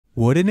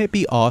Wouldn't it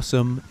be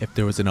awesome if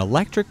there was an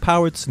electric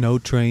powered snow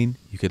train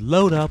you could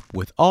load up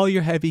with all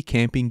your heavy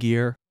camping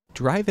gear,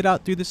 drive it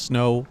out through the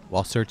snow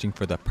while searching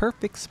for the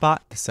perfect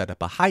spot to set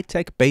up a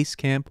high-tech base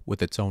camp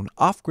with its own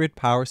off-grid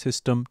power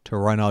system to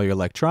run all your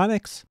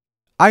electronics?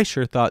 I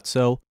sure thought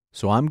so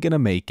I'm gonna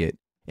make it.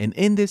 And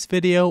in this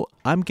video,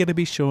 I'm gonna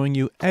be showing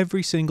you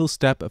every single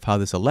step of how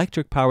this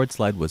electric powered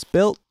sled was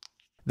built.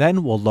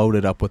 Then we'll load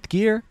it up with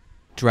gear,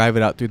 drive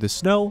it out through the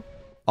snow,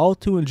 all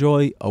to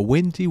enjoy a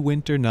windy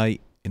winter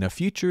night in a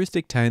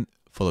futuristic tent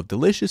full of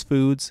delicious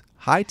foods,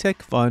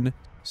 high-tech fun,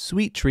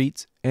 sweet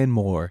treats, and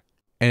more.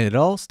 And it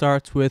all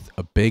starts with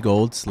a big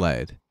old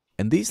sled.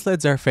 And these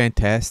sleds are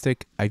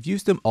fantastic. I've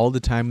used them all the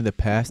time in the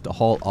past to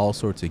haul all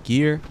sorts of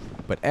gear,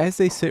 but as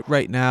they sit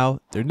right now,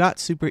 they're not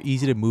super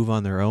easy to move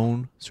on their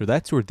own, so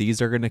that's where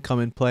these are going to come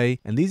in play.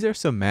 And these are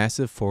some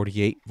massive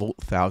 48 volt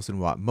 1000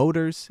 watt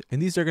motors,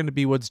 and these are going to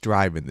be what's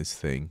driving this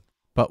thing.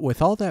 But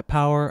with all that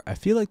power, I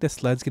feel like the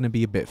sled's going to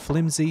be a bit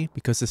flimsy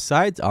because the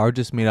sides are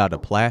just made out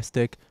of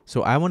plastic,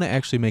 so I want to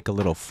actually make a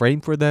little frame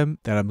for them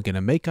that I'm going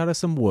to make out of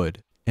some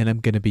wood. And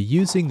I'm going to be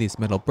using these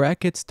metal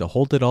brackets to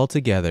hold it all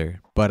together,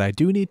 but I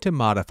do need to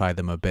modify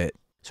them a bit.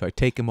 So I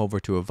take them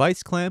over to a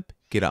vice clamp,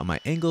 get out my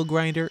angle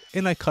grinder,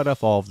 and I cut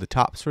off all of the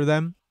tops for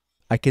them.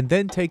 I can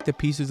then take the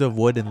pieces of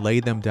wood and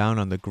lay them down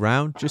on the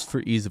ground just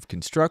for ease of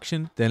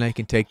construction. Then I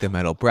can take the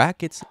metal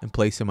brackets and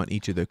place them on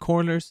each of the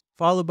corners,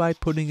 followed by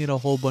putting in a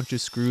whole bunch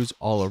of screws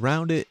all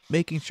around it,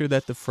 making sure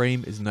that the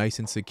frame is nice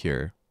and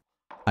secure.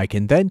 I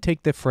can then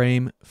take the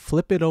frame,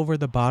 flip it over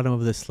the bottom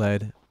of the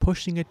sled,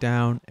 pushing it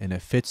down, and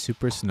it fits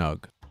super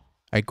snug.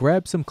 I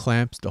grab some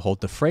clamps to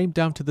hold the frame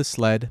down to the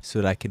sled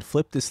so that I can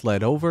flip the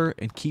sled over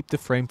and keep the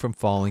frame from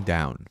falling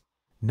down.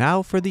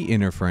 Now for the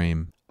inner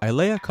frame. I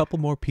lay a couple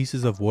more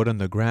pieces of wood on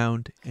the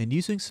ground, and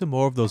using some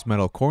more of those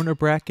metal corner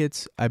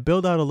brackets, I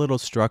build out a little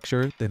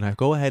structure, then I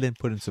go ahead and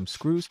put in some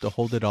screws to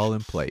hold it all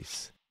in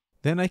place.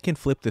 Then I can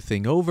flip the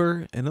thing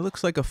over, and it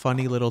looks like a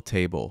funny little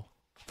table.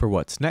 For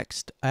what's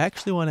next, I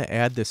actually want to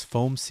add this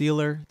foam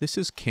sealer. This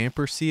is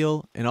Camper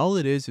Seal, and all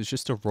it is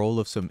just a roll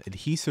of some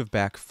adhesive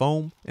back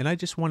foam, and I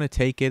just want to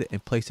take it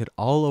and place it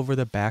all over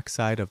the back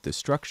side of the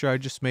structure I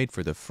just made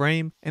for the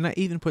frame, and I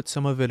even put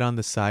some of it on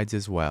the sides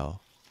as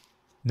well.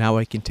 Now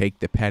I can take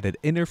the padded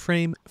inner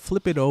frame,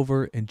 flip it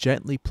over, and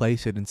gently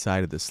place it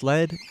inside of the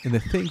sled, and the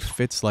thing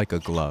fits like a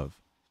glove.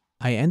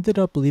 I ended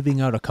up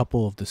leaving out a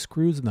couple of the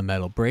screws in the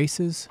metal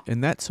braces,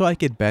 and that's so I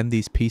could bend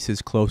these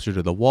pieces closer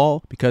to the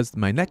wall, because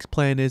my next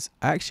plan is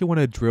I actually want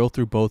to drill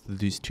through both of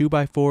these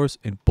 2x4s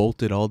and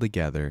bolt it all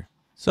together.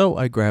 So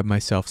I grab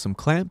myself some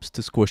clamps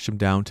to squish them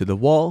down to the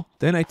wall,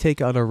 then I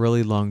take out a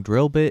really long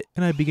drill bit,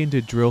 and I begin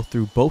to drill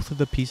through both of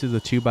the pieces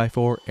of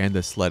 2x4 and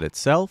the sled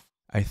itself.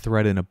 I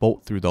thread in a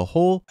bolt through the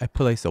hole, I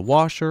place a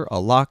washer, a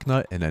lock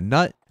nut, and a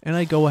nut, and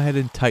I go ahead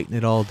and tighten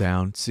it all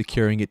down,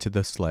 securing it to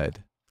the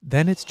sled.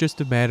 Then it's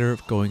just a matter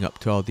of going up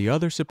to all the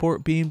other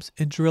support beams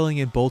and drilling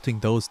and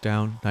bolting those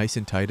down nice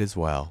and tight as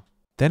well.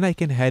 Then I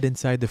can head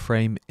inside the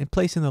frame and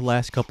place in the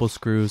last couple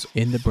screws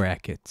in the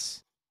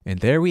brackets. And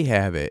there we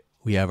have it.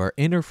 We have our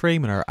inner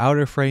frame and our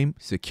outer frame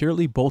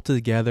securely bolted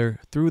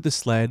together through the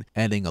sled,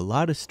 adding a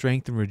lot of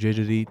strength and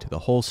rigidity to the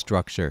whole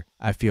structure.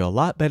 I feel a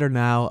lot better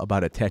now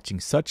about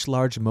attaching such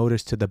large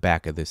motors to the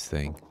back of this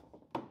thing.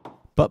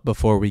 But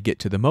before we get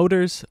to the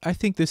motors, I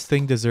think this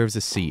thing deserves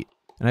a seat.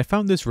 And I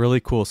found this really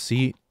cool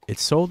seat.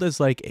 It's sold as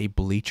like a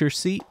bleacher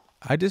seat.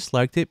 I just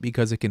liked it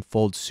because it can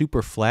fold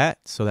super flat,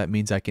 so that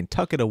means I can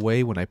tuck it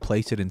away when I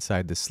place it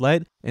inside the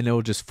sled, and it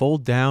will just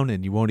fold down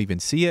and you won't even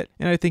see it,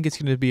 and I think it's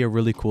going to be a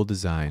really cool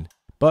design.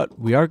 But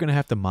we are going to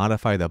have to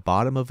modify the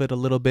bottom of it a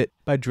little bit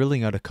by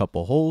drilling out a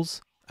couple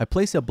holes. I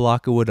place a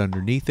block of wood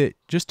underneath it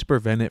just to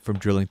prevent it from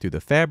drilling through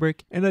the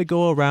fabric, and I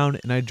go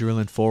around and I drill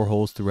in 4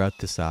 holes throughout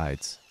the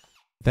sides.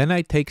 Then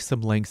I take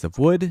some lengths of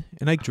wood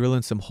and I drill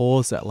in some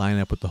holes that line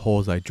up with the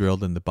holes I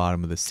drilled in the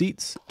bottom of the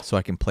seats, so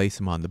I can place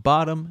them on the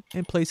bottom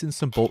and place in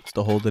some bolts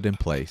to hold it in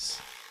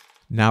place.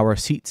 Now our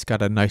seat's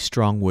got a nice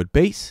strong wood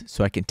base,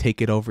 so I can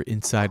take it over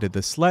inside of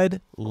the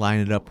sled, line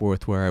it up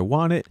with where I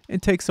want it,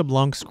 and take some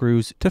long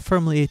screws to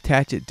firmly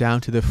attach it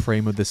down to the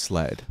frame of the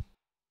sled.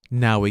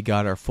 Now we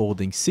got our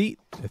folding seat.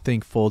 The thing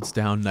folds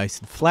down nice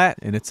and flat,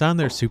 and it's on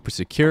there super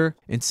secure,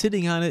 and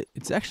sitting on it,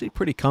 it's actually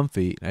pretty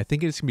comfy, and I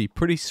think it's going to be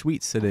pretty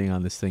sweet sitting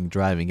on this thing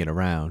driving it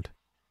around.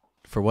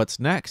 For what's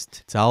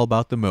next, it's all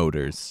about the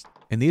motors.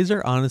 And these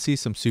are honestly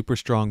some super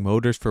strong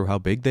motors for how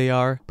big they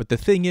are, but the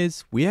thing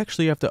is, we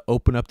actually have to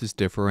open up this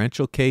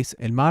differential case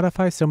and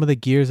modify some of the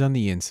gears on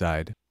the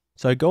inside.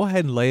 So I go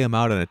ahead and lay them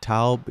out on a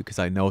towel because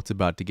I know it's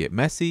about to get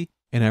messy,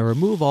 and I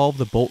remove all of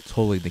the bolts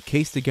holding the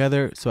case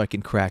together so I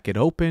can crack it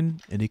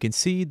open, and you can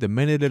see the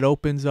minute it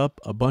opens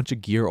up, a bunch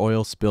of gear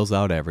oil spills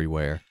out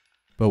everywhere.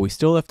 But we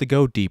still have to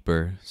go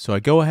deeper, so I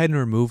go ahead and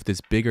remove this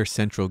bigger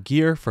central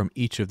gear from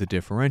each of the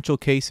differential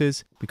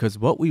cases because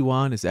what we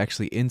want is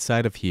actually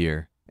inside of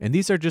here. And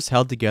these are just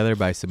held together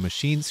by some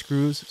machine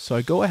screws, so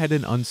I go ahead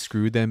and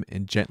unscrew them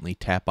and gently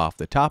tap off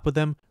the top of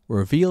them,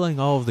 revealing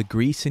all of the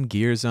grease and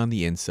gears on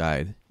the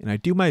inside. And I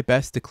do my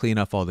best to clean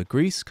off all the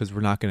grease because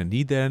we're not going to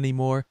need that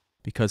anymore.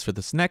 because for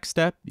this next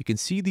step, you can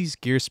see these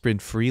gears spin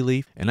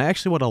freely, and I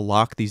actually want to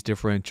lock these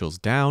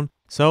differentials down.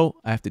 So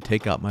I have to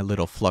take out my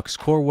little flux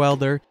core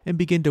welder and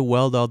begin to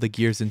weld all the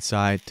gears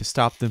inside to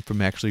stop them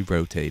from actually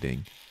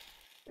rotating.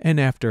 And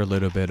after a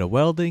little bit of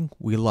welding,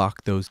 we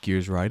lock those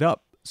gears right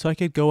up. So I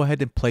could go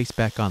ahead and place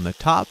back on the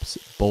tops,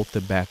 bolt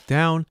them back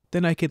down,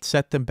 then I could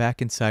set them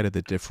back inside of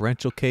the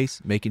differential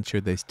case, making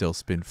sure they still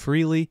spin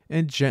freely,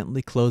 and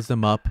gently close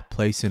them up,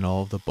 placing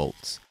all of the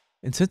bolts.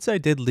 And since I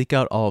did leak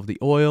out all of the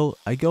oil,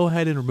 I go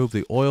ahead and remove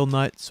the oil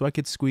nut so I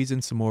could squeeze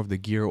in some more of the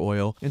gear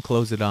oil and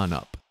close it on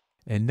up.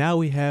 And now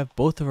we have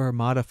both of our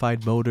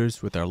modified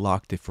motors with our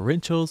locked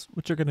differentials,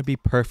 which are going to be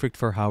perfect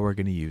for how we're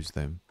going to use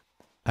them.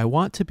 I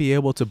want to be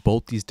able to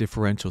bolt these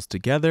differentials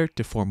together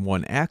to form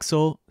one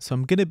axle, so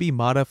I'm going to be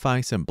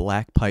modifying some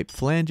black pipe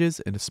flanges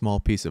and a small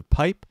piece of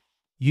pipe.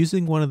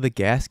 Using one of the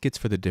gaskets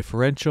for the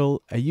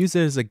differential, I use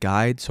it as a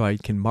guide so I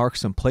can mark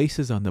some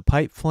places on the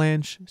pipe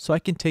flange, so I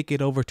can take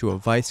it over to a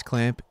vise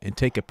clamp and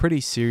take a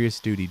pretty serious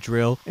duty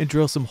drill and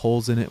drill some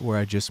holes in it where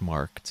I just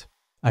marked.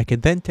 I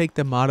can then take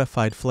the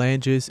modified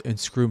flanges and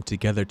screw them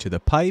together to the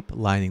pipe,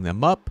 lining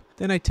them up.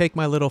 Then I take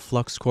my little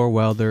flux core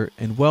welder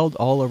and weld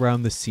all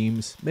around the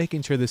seams,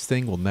 making sure this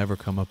thing will never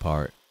come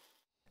apart.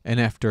 And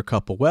after a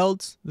couple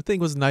welds, the thing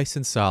was nice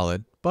and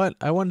solid, but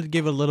I wanted to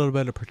give it a little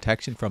bit of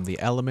protection from the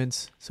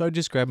elements, so I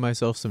just grabbed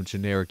myself some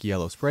generic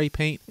yellow spray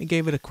paint and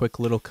gave it a quick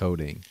little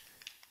coating.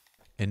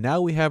 And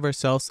now we have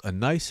ourselves a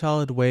nice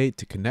solid way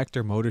to connect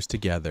our motors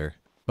together.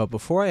 But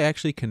before I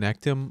actually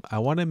connect them, I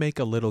want to make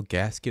a little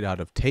gasket out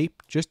of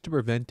tape just to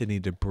prevent any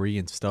debris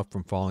and stuff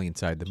from falling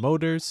inside the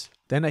motors.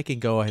 Then I can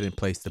go ahead and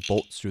place the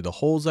bolts through the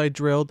holes I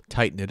drilled,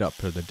 tighten it up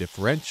for the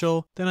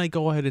differential. Then I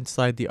go ahead and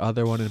slide the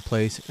other one in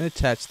place and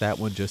attach that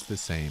one just the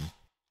same.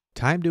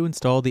 Time to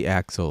install the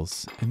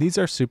axles, and these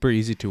are super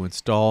easy to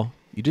install.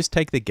 You just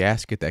take the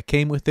gasket that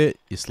came with it,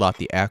 you slot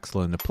the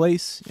axle into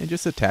place, and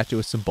just attach it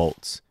with some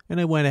bolts.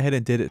 And I went ahead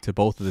and did it to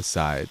both of the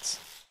sides.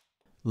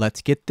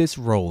 Let's get this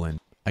rolling.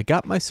 I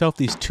got myself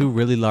these two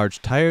really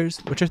large tires,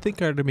 which I think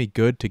are going to be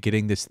good to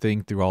getting this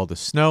thing through all the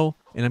snow,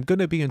 and I'm going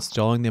to be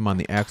installing them on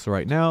the axle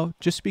right now,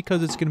 just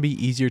because it's going to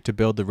be easier to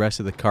build the rest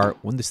of the cart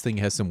when this thing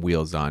has some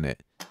wheels on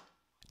it.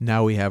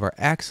 Now we have our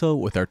axle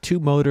with our two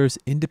motors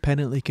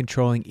independently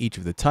controlling each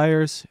of the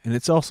tires, and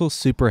it's also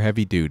super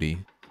heavy duty.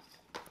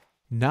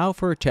 Now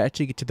for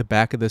attaching it to the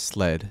back of the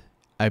sled.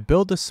 I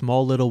build a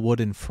small little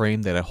wooden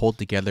frame that I hold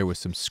together with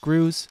some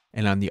screws,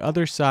 and on the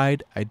other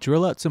side, I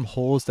drill out some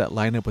holes that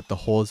line up with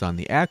the holes on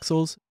the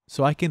axles,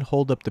 so I can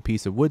hold up the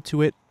piece of wood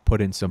to it,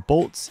 put in some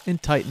bolts,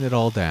 and tighten it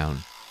all down.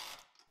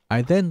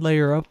 I then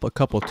layer up a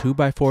couple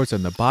 2x4s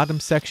on the bottom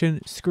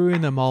section,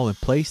 screwing them all in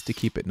place to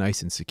keep it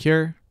nice and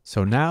secure.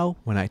 So now,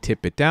 when I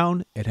tip it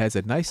down, it has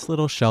a nice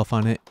little shelf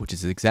on it, which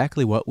is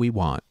exactly what we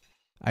want.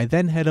 I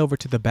then head over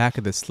to the back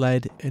of the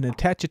sled and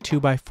attach a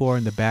 2x4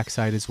 on the back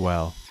side as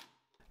well.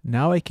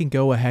 Now I can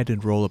go ahead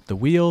and roll up the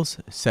wheels,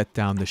 set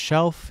down the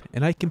shelf,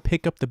 and I can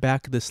pick up the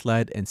back of the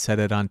sled and set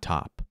it on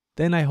top.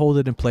 Then I hold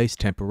it in place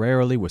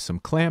temporarily with some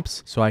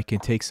clamps so I can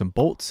take some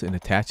bolts and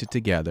attach it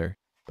together.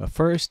 But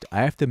first,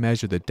 I have to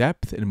measure the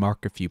depth and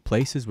mark a few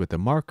places with a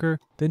marker,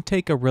 then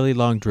take a really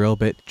long drill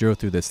bit, drill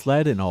through the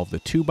sled and all of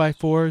the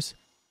 2x4s.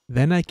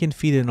 Then I can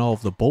feed in all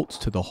of the bolts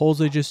to the holes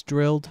I just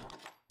drilled.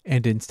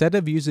 And instead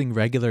of using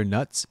regular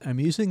nuts, I'm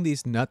using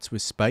these nuts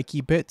with spiky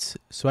bits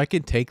so I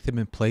can take them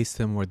and place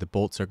them where the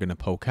bolts are going to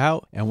poke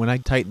out. And when I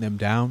tighten them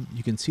down,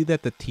 you can see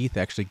that the teeth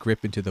actually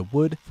grip into the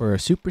wood for a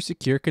super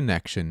secure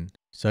connection.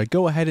 So I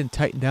go ahead and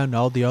tighten down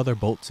all the other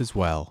bolts as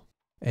well.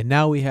 And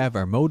now we have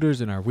our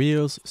motors and our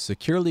wheels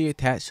securely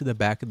attached to the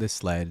back of the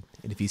sled.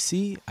 And if you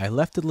see, I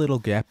left a little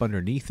gap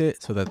underneath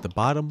it so that the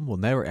bottom will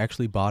never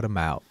actually bottom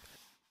out.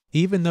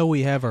 Even though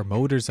we have our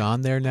motors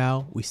on there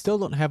now, we still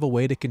don't have a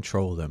way to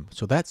control them,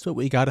 so that's what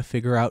we gotta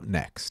figure out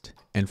next.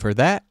 And for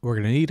that, we're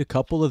gonna need a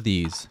couple of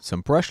these,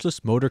 some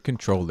brushless motor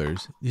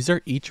controllers. These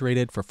are each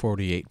rated for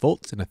 48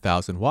 volts and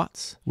 1000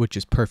 watts, which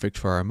is perfect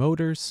for our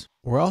motors.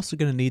 We're also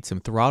gonna need some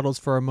throttles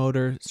for our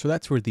motor, so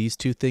that's where these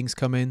two things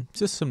come in,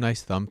 just some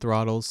nice thumb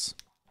throttles.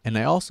 And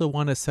I also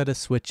want a set of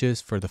switches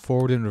for the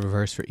forward and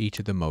reverse for each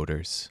of the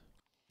motors.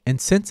 And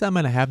since I'm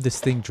going to have this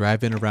thing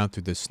driving around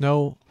through the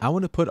snow, I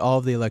want to put all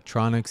of the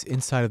electronics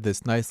inside of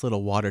this nice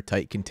little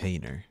watertight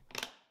container.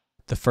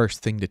 The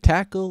first thing to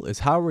tackle is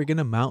how we're going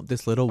to mount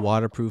this little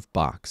waterproof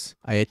box.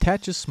 I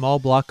attach a small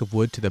block of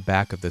wood to the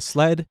back of the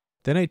sled,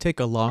 then I take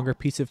a longer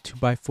piece of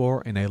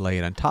 2x4 and I lay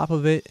it on top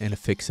of it and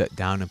affix it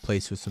down in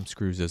place with some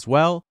screws as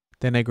well.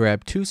 Then I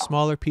grab two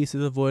smaller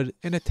pieces of wood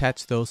and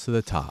attach those to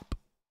the top.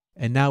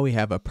 And now we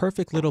have a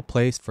perfect little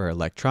place for our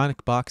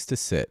electronic box to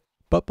sit.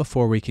 But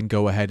before we can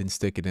go ahead and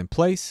stick it in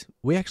place,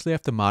 we actually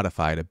have to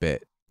modify it a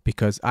bit.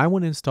 Because I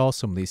want to install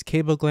some of these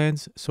cable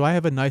glands, so I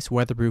have a nice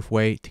weatherproof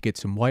way to get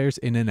some wires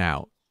in and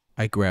out.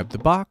 I grab the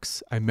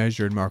box, I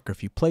measure and mark a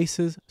few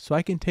places, so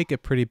I can take a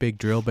pretty big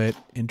drill bit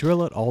and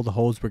drill out all the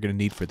holes we're going to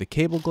need for the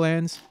cable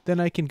glands, then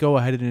I can go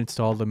ahead and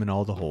install them in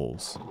all the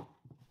holes.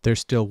 There's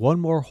still one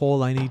more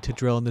hole I need to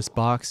drill in this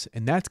box,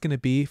 and that's going to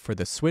be for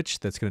the switch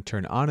that's going to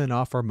turn on and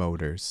off our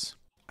motors.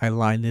 I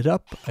line it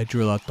up, I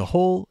drill out the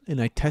hole, and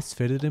I test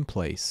fit it in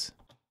place.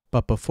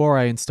 But before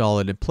I install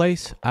it in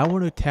place, I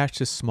want to attach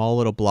this small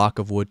little block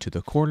of wood to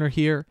the corner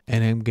here,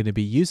 and I'm going to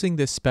be using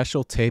this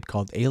special tape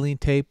called alien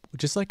tape,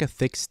 which is like a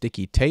thick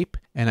sticky tape,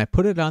 and I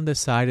put it on the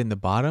side and the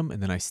bottom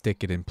and then I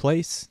stick it in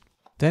place.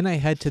 Then I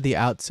head to the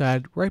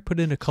outside where I put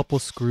in a couple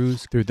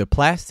screws through the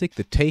plastic,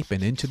 the tape,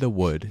 and into the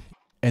wood.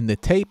 And the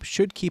tape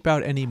should keep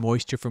out any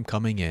moisture from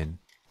coming in.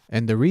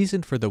 And the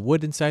reason for the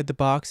wood inside the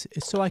box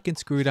is so I can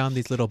screw down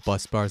these little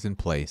bus bars in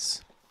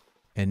place.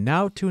 And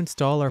now to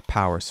install our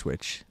power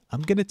switch.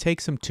 I'm going to take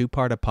some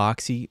 2-part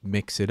epoxy,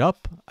 mix it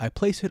up, I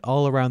place it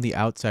all around the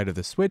outside of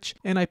the switch,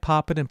 and I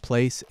pop it in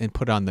place and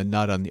put on the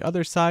nut on the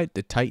other side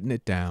to tighten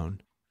it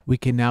down. We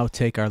can now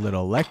take our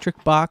little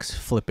electric box,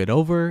 flip it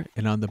over,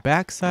 and on the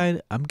back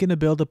side, I'm going to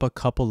build up a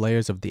couple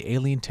layers of the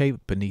alien tape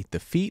beneath the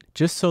feet,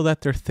 just so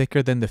that they're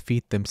thicker than the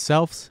feet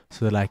themselves,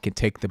 so that I can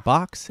take the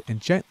box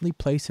and gently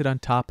place it on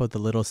top of the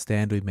little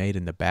stand we made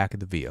in the back of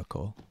the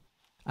vehicle.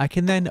 I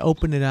can then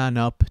open it on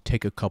up,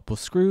 take a couple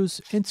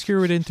screws, and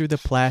screw it in through the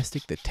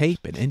plastic, the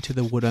tape, and into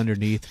the wood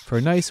underneath for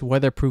a nice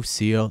weatherproof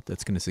seal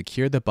that's going to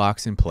secure the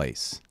box in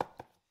place.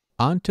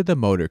 On to the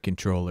motor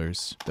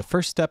controllers. The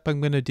first step I'm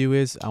going to do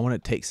is I want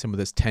to take some of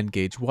this 10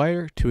 gauge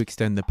wire to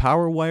extend the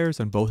power wires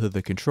on both of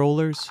the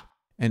controllers.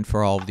 And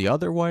for all of the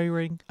other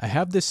wiring, I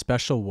have this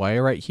special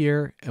wire right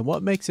here, and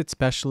what makes it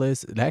special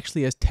is it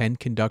actually has 10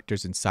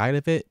 conductors inside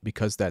of it.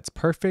 Because that's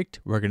perfect,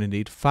 we're going to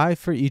need 5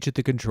 for each of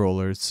the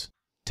controllers.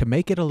 To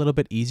make it a little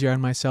bit easier on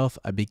myself,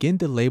 I begin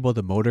to label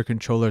the motor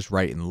controllers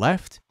right and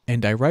left,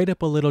 and I write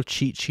up a little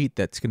cheat sheet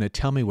that's going to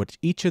tell me what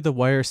each of the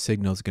wire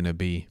signals is going to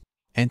be.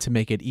 And to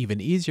make it even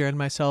easier on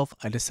myself,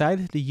 I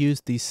decided to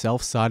use these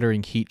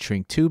self-soldering heat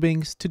shrink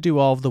tubings to do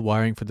all of the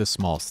wiring for the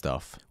small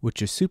stuff,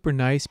 which is super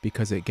nice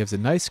because it gives a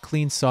nice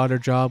clean solder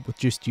job with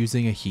just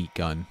using a heat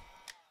gun.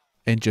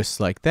 And just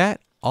like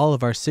that, all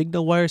of our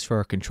signal wires for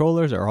our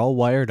controllers are all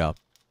wired up,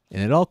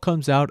 and it all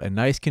comes out a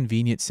nice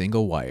convenient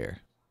single wire.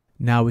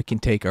 Now we can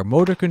take our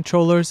motor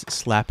controllers,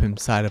 slap them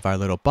inside of our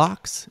little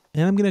box,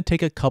 and I'm going to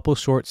take a couple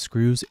short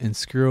screws and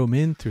screw them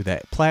in through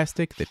that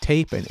plastic, the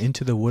tape, and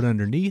into the wood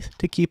underneath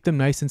to keep them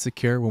nice and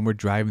secure when we're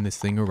driving this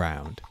thing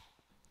around.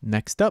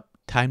 Next up,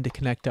 time to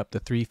connect up the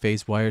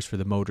 3-phase wires for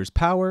the motor's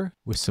power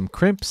with some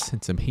crimps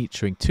and some heat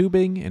shrink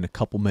tubing, and a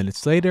couple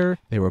minutes later,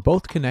 they were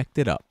both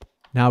connected up.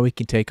 Now we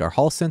can take our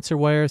Hall sensor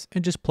wires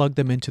and just plug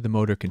them into the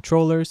motor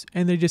controllers,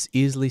 and they just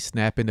easily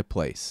snap into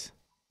place.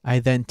 I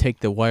then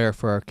take the wire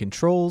for our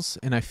controls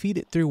and I feed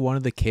it through one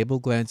of the cable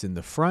glands in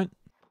the front.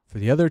 For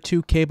the other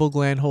 2 cable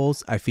gland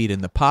holes, I feed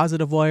in the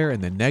positive wire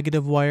and the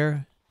negative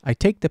wire. I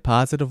take the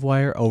positive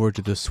wire over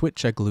to the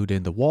switch I glued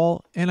in the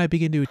wall and I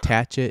begin to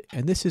attach it,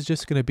 and this is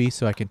just going to be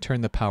so I can turn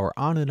the power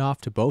on and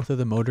off to both of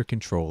the motor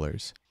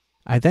controllers.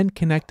 I then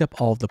connect up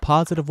all of the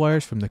positive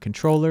wires from the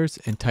controllers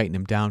and tighten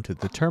them down to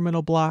the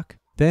terminal block.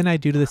 Then I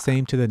do the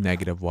same to the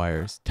negative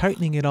wires,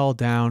 tightening it all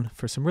down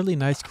for some really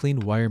nice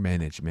clean wire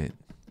management.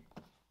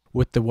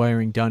 With the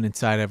wiring done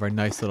inside of our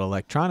nice little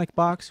electronic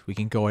box, we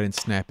can go ahead and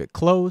snap it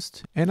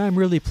closed, and I'm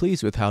really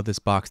pleased with how this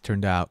box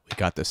turned out. We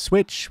got the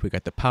switch, we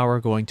got the power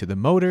going to the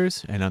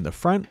motors, and on the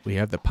front we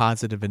have the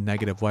positive and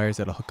negative wires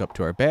that'll hook up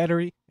to our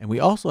battery, and we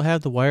also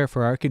have the wire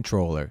for our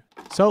controller.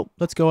 So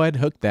let's go ahead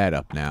and hook that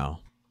up now.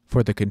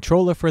 For the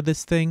controller for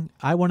this thing,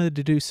 I wanted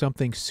to do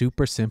something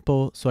super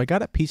simple, so I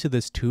got a piece of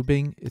this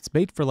tubing. It's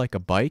made for like a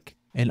bike.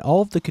 And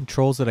all of the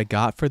controls that I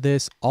got for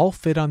this all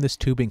fit on this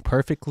tubing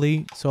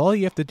perfectly, so all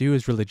you have to do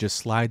is really just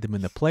slide them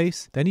into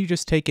place. Then you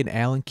just take an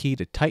Allen key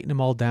to tighten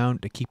them all down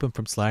to keep them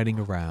from sliding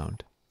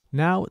around.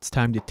 Now it's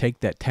time to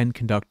take that 10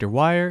 conductor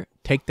wire,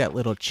 take that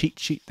little cheat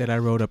sheet that I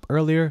wrote up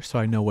earlier so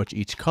I know what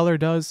each color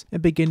does, and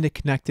begin to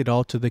connect it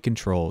all to the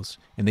controls.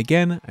 And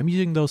again, I'm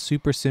using those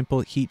super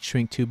simple heat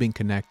shrink tubing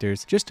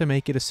connectors just to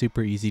make it a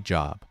super easy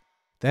job.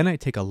 Then I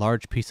take a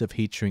large piece of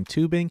heat shrink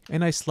tubing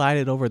and I slide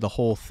it over the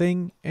whole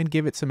thing and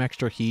give it some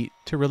extra heat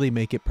to really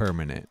make it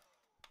permanent.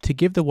 To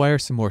give the wire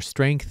some more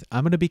strength,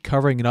 I'm going to be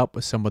covering it up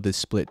with some of this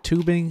split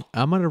tubing.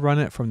 I'm going to run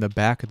it from the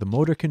back of the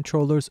motor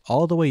controllers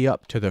all the way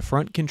up to the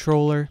front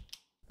controller.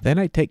 Then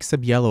I take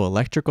some yellow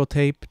electrical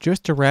tape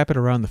just to wrap it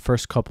around the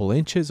first couple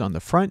inches on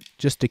the front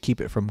just to keep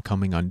it from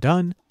coming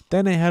undone.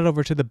 Then I head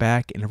over to the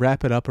back and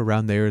wrap it up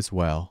around there as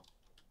well.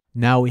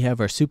 Now we have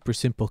our super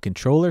simple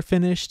controller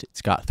finished.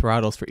 It's got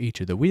throttles for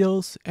each of the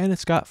wheels, and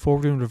it's got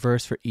forward and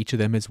reverse for each of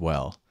them as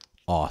well.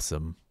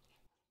 Awesome.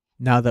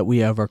 Now that we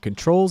have our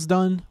controls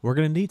done, we're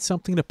going to need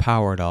something to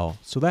power it all.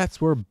 So that's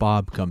where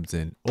Bob comes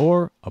in,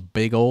 or a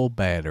big old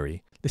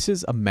battery. This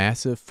is a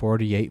massive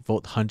 48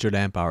 volt 100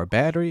 amp hour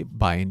battery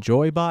by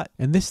Enjoybot,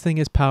 and this thing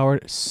has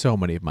powered so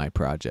many of my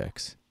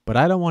projects. But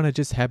I don't want to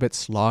just have it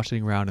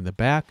sloshing around in the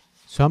back.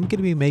 So I'm going to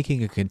be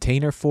making a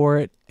container for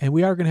it, and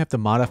we are going to have to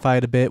modify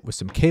it a bit with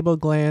some cable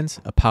glands,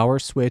 a power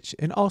switch,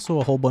 and also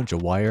a whole bunch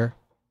of wire.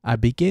 I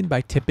begin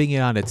by tipping it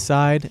on its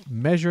side,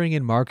 measuring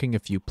and marking a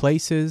few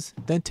places,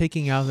 then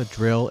taking out the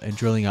drill and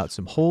drilling out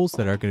some holes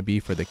that are going to be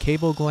for the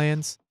cable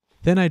glands.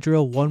 Then I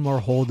drill one more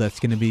hole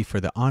that's going to be for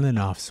the on and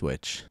off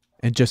switch.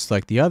 And just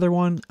like the other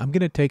one, I'm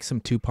going to take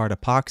some 2-part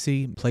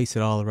epoxy, place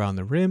it all around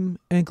the rim,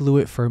 and glue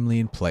it firmly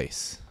in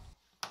place.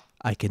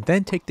 I can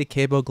then take the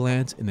cable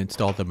glands and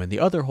install them in the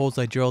other holes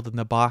I drilled in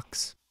the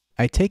box.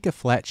 I take a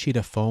flat sheet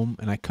of foam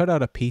and I cut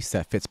out a piece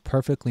that fits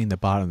perfectly in the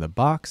bottom of the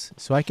box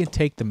so I can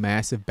take the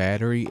massive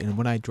battery, and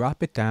when I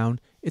drop it down,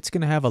 it's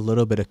going to have a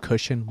little bit of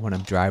cushion when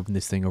I'm driving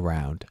this thing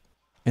around.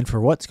 And for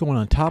what's going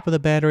on top of the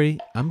battery,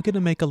 I'm going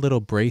to make a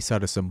little brace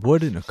out of some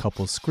wood and a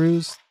couple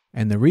screws.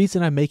 And the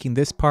reason I'm making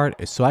this part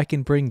is so I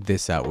can bring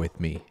this out with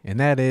me, and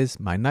that is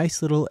my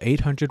nice little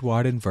 800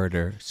 watt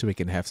inverter so we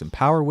can have some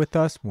power with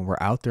us when we're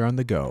out there on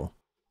the go.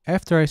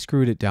 After I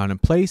screwed it down in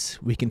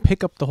place, we can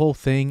pick up the whole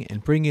thing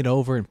and bring it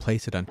over and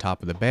place it on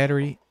top of the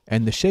battery,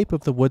 and the shape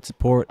of the wood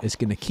support is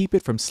going to keep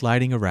it from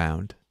sliding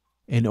around.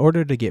 In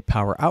order to get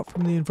power out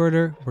from the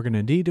inverter, we're going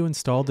to need to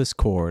install this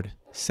cord.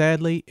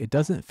 Sadly, it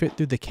doesn't fit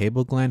through the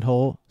cable gland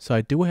hole, so I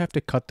do have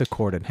to cut the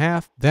cord in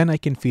half, then I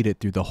can feed it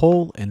through the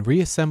hole and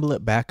reassemble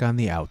it back on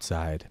the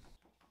outside.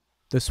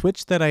 The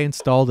switch that I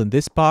installed in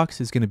this box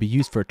is going to be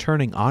used for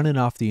turning on and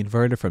off the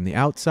inverter from the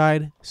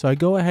outside, so I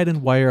go ahead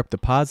and wire up the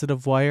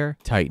positive wire,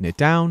 tighten it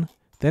down,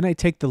 then I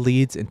take the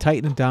leads and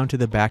tighten them down to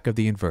the back of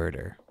the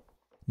inverter.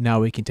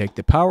 Now we can take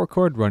the power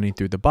cord running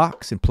through the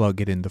box and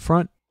plug it in the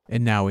front,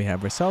 and now we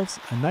have ourselves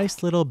a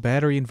nice little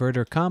battery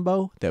inverter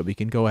combo that we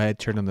can go ahead,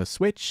 turn on the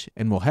switch,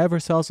 and we'll have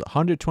ourselves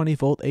 120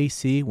 volt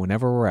AC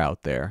whenever we're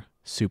out there.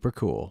 Super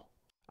cool.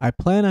 I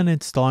plan on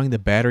installing the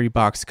battery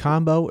box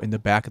combo in the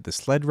back of the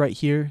sled right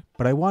here,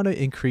 but I want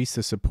to increase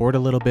the support a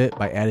little bit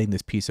by adding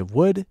this piece of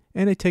wood,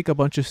 and I take a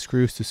bunch of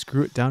screws to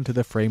screw it down to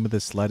the frame of the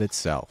sled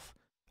itself.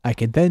 I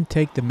can then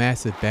take the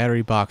massive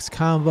battery box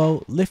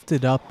combo, lift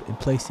it up, and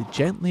place it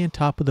gently on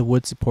top of the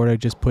wood support I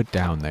just put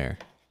down there.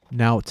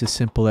 Now it's as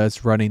simple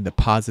as running the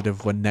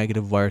positive one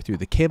negative wire through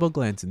the cable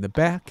glands in the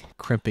back,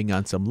 crimping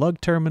on some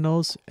lug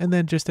terminals, and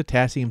then just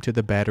attaching them to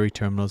the battery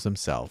terminals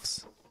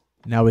themselves.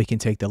 Now we can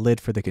take the lid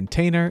for the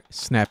container,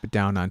 snap it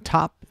down on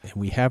top, and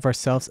we have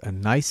ourselves a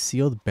nice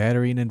sealed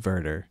battery and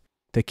inverter.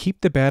 To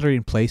keep the battery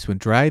in place when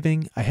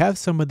driving, I have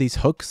some of these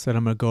hooks that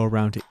I'm going to go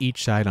around to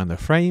each side on the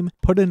frame,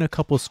 put in a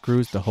couple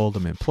screws to hold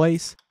them in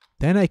place.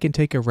 Then I can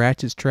take a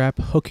ratchet strap,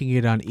 hooking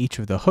it on each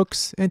of the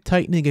hooks and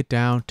tightening it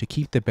down to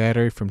keep the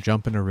battery from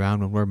jumping around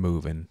when we're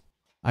moving.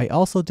 I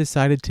also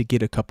decided to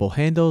get a couple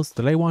handles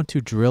that I want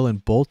to drill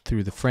and bolt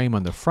through the frame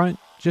on the front,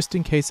 just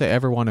in case I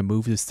ever want to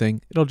move this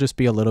thing. It'll just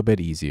be a little bit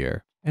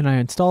easier. And I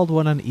installed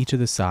one on each of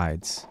the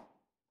sides.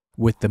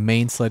 With the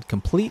main sled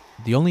complete,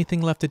 the only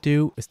thing left to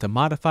do is to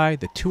modify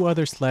the 2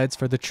 other sleds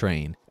for the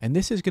train. And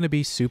this is going to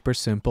be super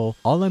simple.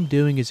 All I'm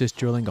doing is just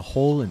drilling a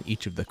hole in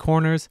each of the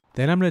corners.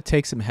 Then I'm going to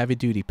take some heavy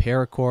duty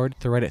paracord,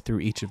 thread it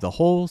through each of the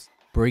holes,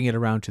 bring it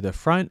around to the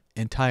front,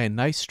 and tie a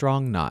nice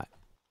strong knot.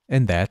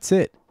 And that's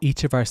it.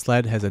 Each of our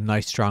sled has a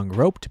nice strong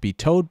rope to be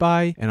towed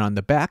by, and on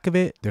the back of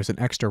it, there's an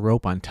extra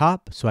rope on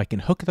top so I can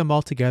hook them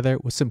all together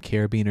with some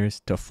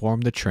carabiners to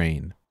form the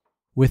train.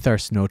 With our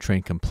snow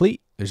train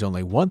complete, there's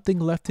only one thing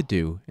left to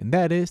do, and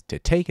that is to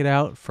take it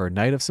out for a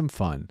night of some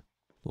fun.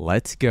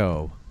 Let's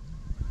go.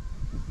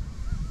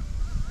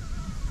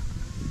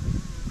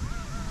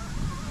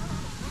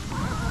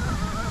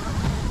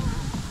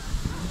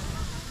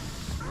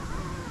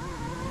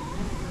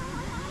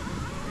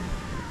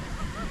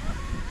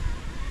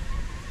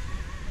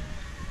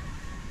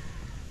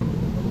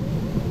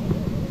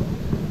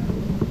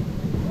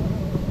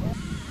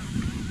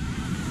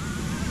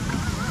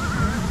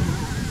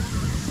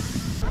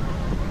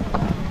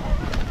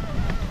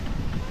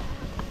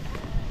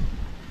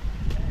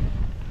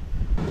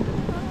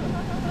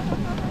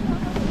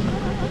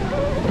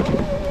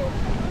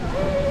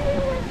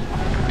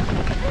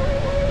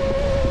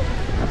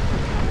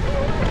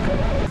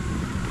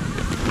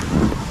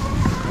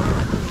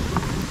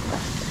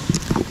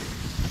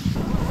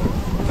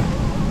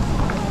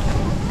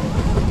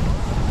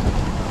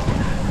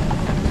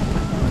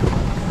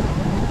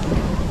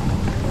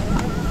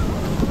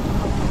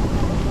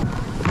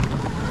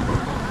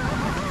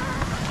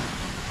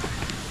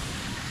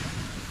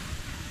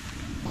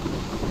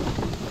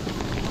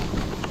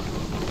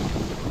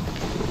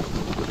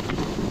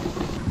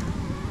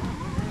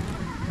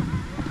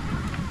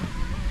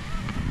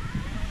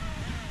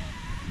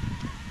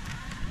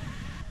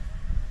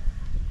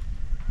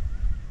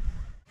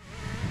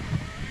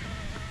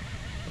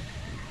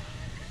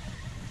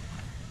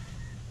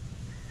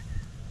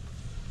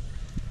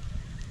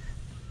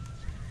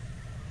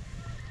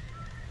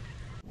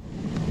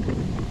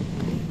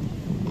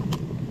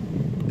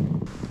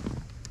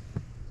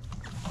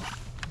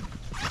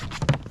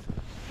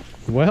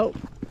 Well,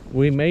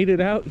 we made it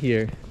out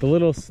here. The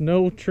little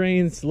snow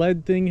train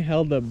sled thing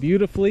held up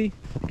beautifully.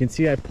 You can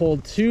see I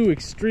pulled 2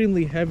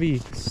 extremely heavy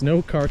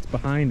snow carts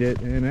behind it,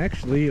 and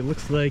actually it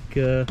looks like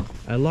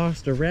I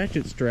lost a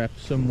ratchet strap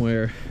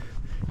somewhere.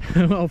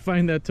 I'll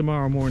find that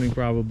tomorrow morning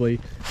probably.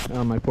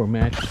 Oh, my poor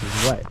mattress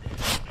is wet.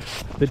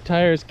 The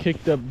tires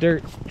kicked up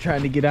dirt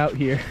trying to get out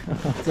here.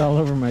 It's all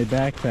over my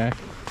backpack.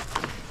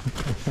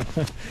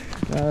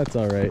 That's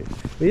all right.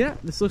 But yeah,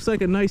 this looks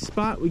like a nice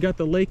spot. We got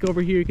the lake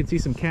over here. You can see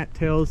some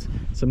cattails,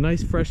 some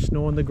nice fresh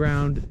snow on the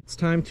ground. It's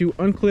time to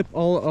unclip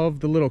all of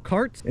the little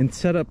carts and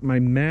set up my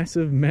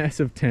massive,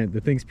 massive tent.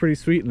 The thing's pretty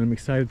sweet and I'm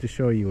excited to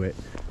show you it.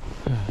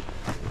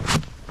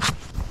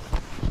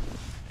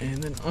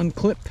 And then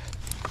unclip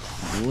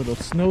the little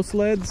snow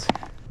sleds.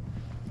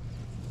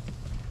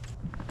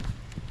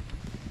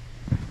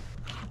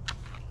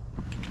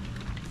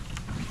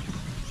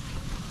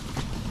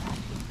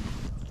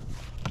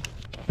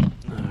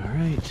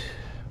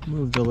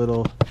 Move the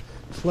little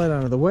sled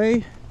out of the way.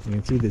 You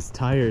can see these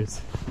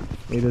tires,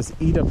 they just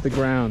eat up the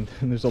ground,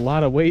 and there's a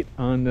lot of weight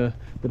on the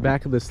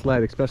back of the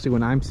sled, especially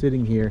when I'm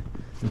sitting here,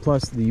 and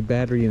plus the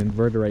battery and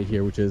inverter right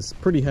here, which is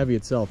pretty heavy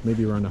itself,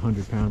 maybe around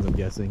 100 pounds I'm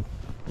guessing.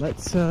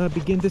 Let's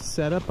begin to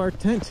set up our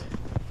tent.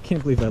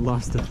 Can't believe I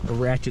lost a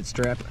ratchet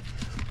strap.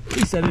 At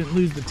least I didn't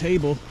lose the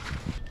table.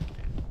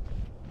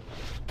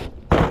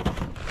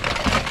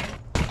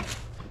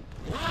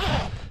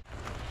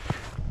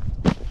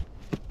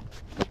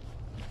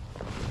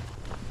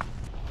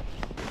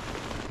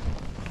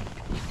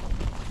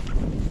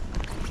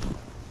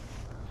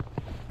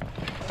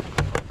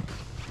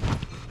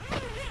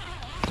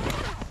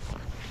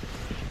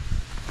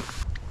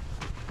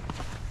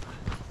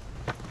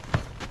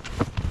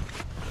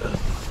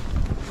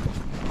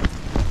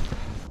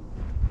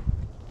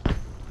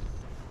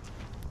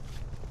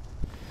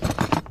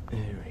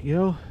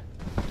 Go.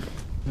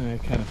 I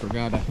kind of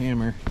forgot a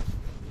hammer.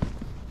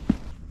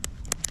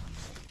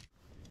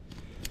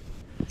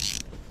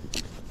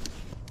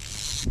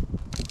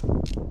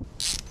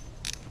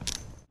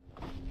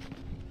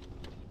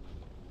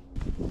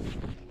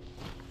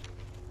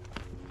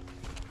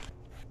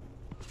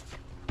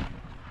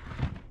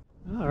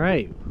 All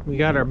right, we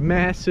got our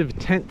massive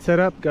tent set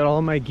up, got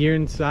all my gear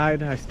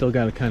inside. I still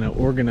got to kind of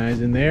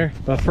organize in there.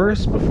 But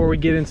first, before we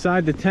get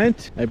inside the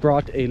tent, I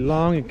brought a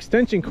long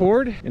extension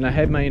cord and I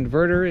had my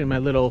inverter in my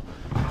little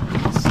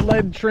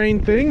sled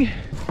train thing.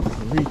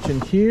 Reach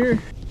in here,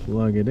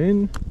 plug it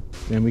in,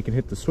 then we can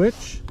hit the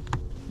switch.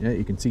 Yeah,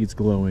 you can see it's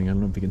glowing. I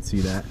don't know if you can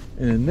see that.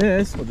 And then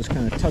this, we'll just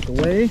kind of tuck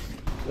away.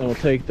 Then we'll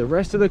take the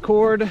rest of the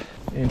cord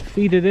and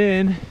feed it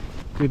in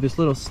through this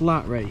little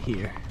slot right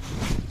here.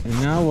 And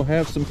now we'll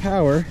have some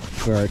power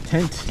for our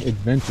tent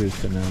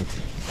adventures tonight.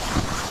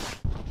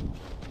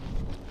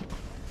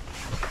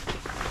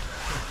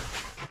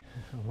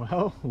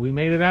 Well, we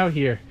made it out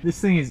here.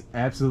 This thing is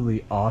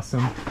absolutely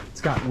awesome.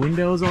 It's got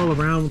windows all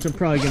around, which I'm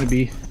probably going to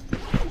be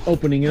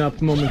opening it up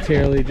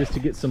momentarily just to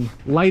get some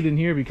light in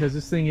here, because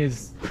this thing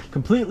is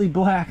completely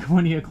black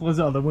when you close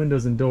all the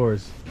windows and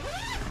doors.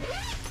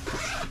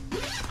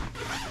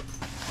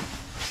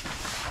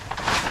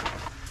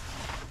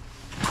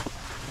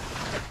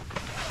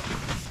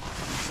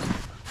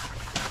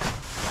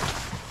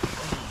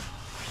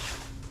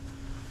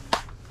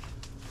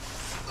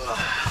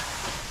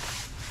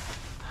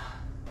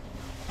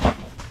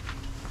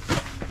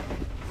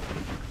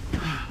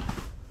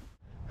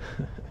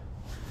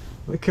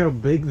 Look how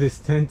big this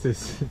tent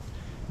is.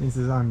 This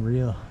is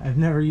unreal. I've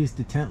never used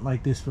a tent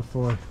like this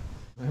before.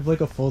 I have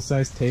like a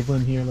full-size table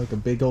in here, like a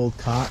big old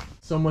cot.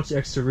 So much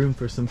extra room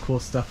for some cool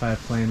stuff I have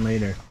planned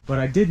later. But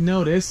I did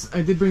notice,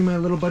 I did bring my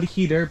little buddy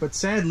heater, but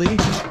sadly,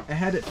 I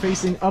had it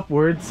facing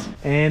upwards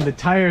and the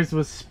tires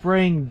was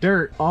spraying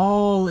dirt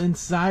all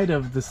inside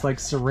of this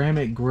like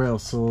ceramic grill.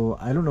 So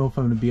I don't know if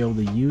I'm gonna be able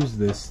to use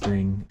this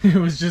thing. It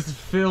was just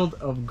filled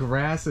of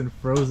grass and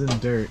frozen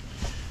dirt.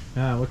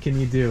 What can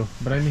you do?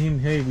 But I mean,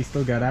 hey, we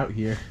still got out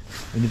here.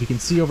 And if you can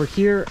see over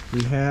here,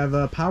 we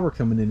have power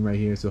coming in right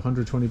here. So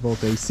 120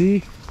 volt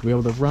AC. We're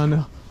able to run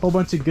a whole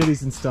bunch of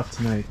goodies and stuff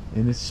tonight.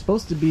 And it's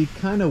supposed to be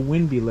kind of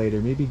windy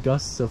later, maybe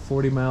gusts of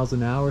 40 miles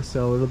an hour.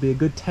 So it'll be a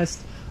good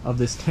test of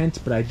this tent.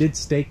 But I did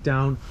stake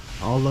down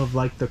all of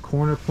like the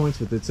corner points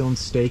with its own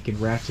stake and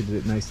ratcheted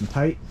it nice and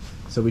tight.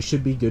 So we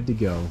should be good to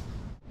go.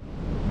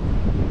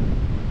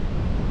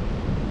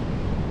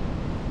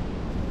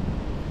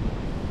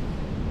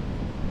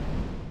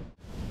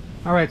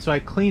 Alright, so I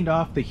cleaned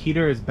off the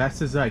heater as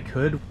best as I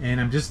could, and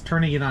I'm just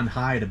turning it on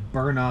high to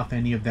burn off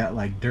any of that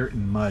like dirt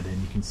and mud,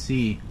 and you can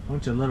see a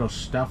bunch of little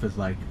stuff is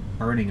like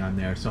burning on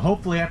there. So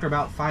hopefully after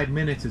about 5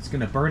 minutes it's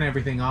gonna burn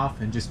everything off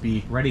and just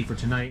be ready for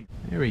tonight.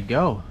 There we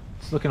go.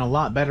 It's looking a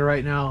lot better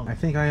right now. I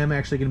think I am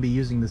actually going to be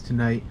using this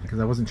tonight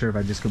because I wasn't sure if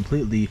I just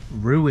completely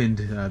ruined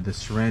the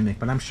ceramic,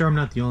 but I'm sure I'm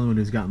not the only one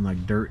who's gotten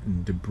like dirt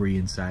and debris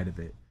inside of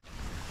it.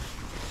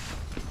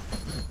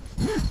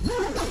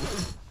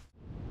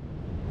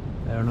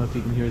 I don't know if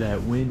you can hear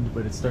that wind,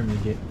 but it's starting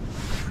to get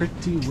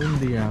pretty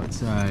windy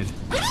outside.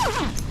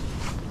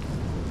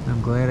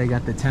 I'm glad I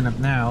got the tent up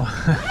now.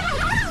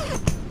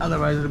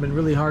 Otherwise it would have been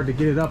really hard to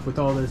get it up with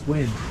all this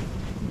wind.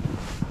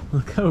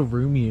 Look how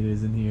roomy it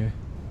is in here.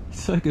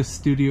 It's like a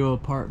studio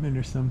apartment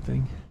or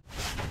something.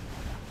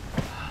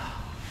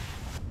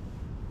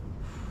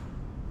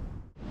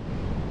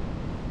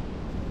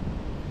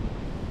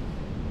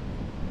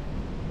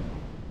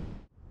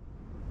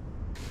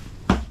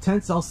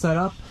 Tent's all set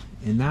up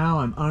And now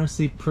I'm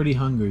honestly pretty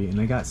hungry,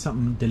 and I got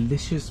something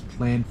delicious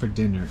planned for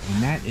dinner,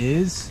 and that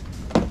is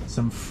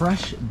some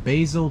fresh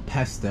basil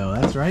pesto.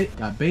 That's right,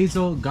 got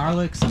basil,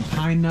 garlic, some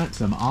pine nuts,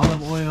 some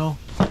olive oil,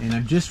 and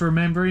I'm just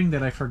remembering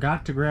that I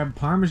forgot to grab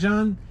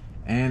Parmesan,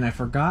 and I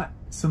forgot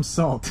some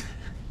salt.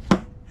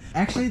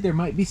 Actually, there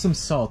might be some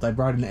salt. I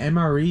brought an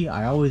MRE.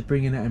 I always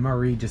bring in an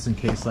MRE just in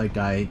case like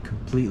I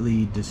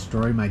completely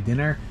destroy my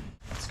dinner.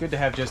 It's good to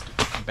have just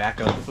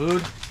backup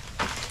food.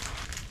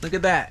 Look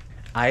at that.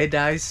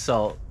 Iodized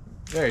salt.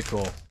 Very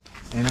cool.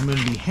 And I'm going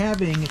to be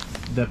having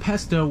the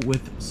pesto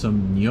with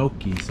some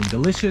gnocchi. Some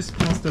delicious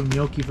pesto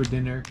gnocchi for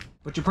dinner.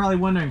 But you're probably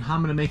wondering how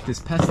I'm going to make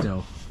this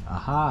pesto.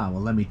 Aha,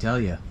 well let me tell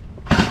you.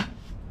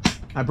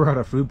 I brought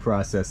a food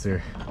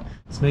processor.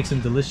 Let's make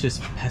some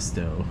delicious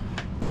pesto.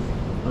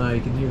 You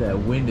can hear that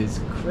wind is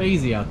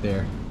crazy out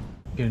there.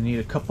 You're gonna need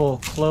a couple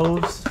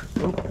cloves.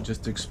 Oh,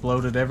 just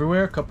exploded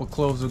everywhere. A couple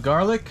cloves of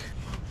garlic.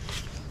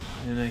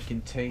 And I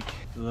can take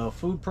the little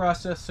food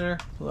processor,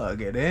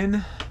 plug it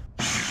in.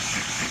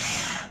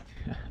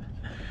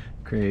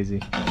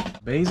 Crazy.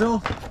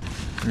 Basil.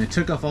 And I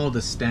took off all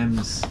the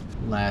stems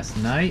last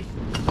night.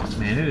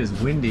 Man, it is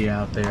windy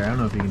out there. I don't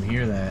know if you can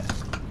hear that.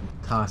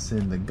 Toss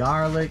in the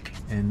garlic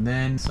and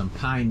then some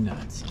pine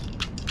nuts.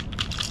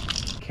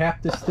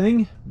 Cap this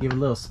thing, give it a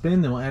little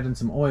spin, then we'll add in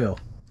some oil.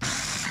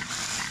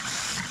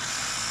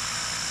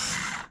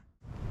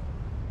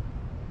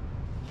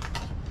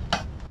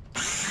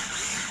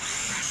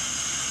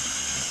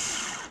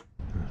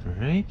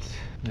 Alright,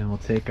 then we'll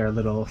take our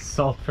little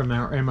salt from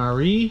our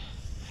MRE,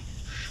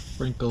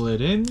 sprinkle it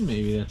in,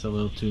 maybe that's a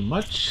little too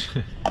much,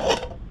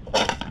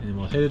 and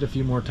we'll hit it a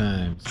few more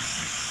times.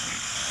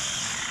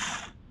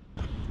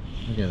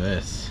 Look at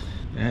this.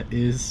 That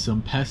is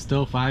some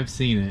pesto if I've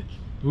seen it.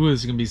 Ooh,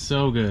 this is gonna be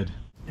so good.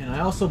 And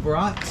I also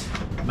brought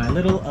my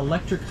little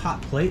electric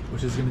hot plate,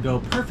 which is gonna go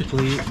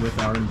perfectly with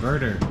our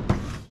inverter.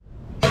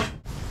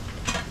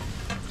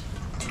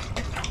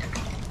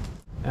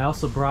 I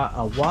also brought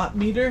a watt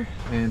meter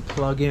and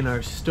plug in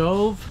our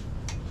stove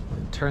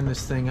and turn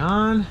this thing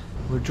on.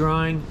 We're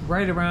drawing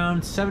right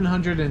around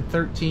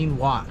 713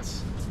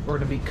 watts. We're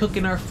gonna be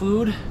cooking our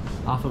food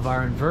off of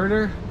our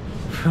inverter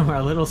from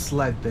our little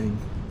sled thing.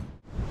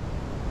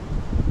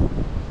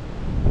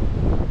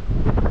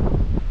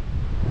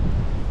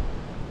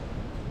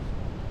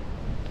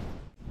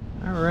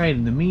 Alright,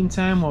 in the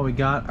meantime, while we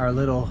got our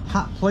little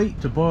hot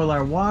plate to boil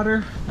our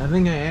water, I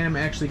think I am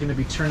actually going to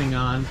be turning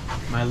on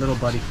my little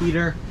buddy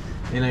heater.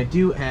 And I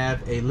do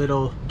have a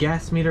little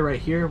gas meter right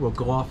here. We'll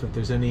go off if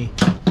there's any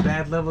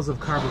bad levels of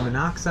carbon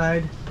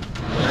monoxide.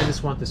 But I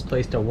just want this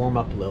place to warm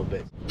up a little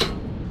bit.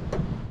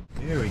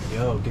 There we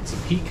go, get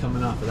some heat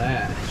coming off of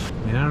that.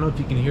 And I don't know if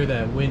you can hear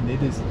that wind.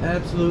 It is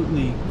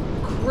absolutely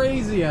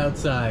crazy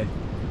outside.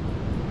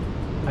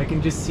 I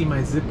can just see my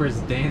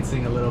zippers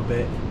dancing a little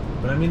bit.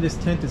 But I mean, this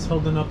tent is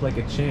holding up like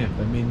a champ.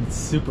 I mean, it's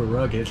super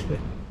rugged.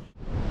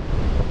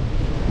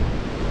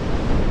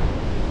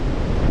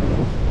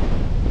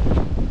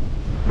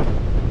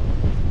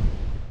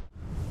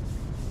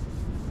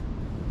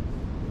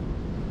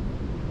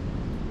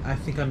 I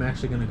think I'm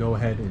actually going to go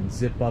ahead and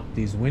zip up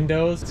these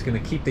windows. It's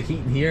going to keep the heat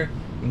in here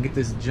and get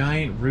this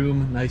giant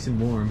room nice and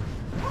warm.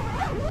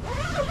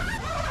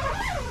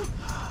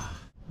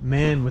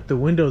 Man, with the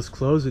windows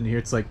closed in here,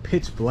 it's like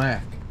pitch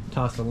black.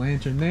 Toss the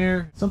lantern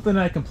there. Something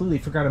I completely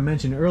forgot to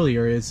mention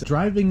earlier is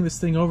driving this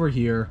thing over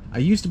here, I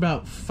used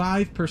about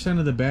 5%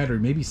 of the battery,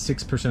 maybe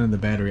 6% of the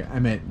battery.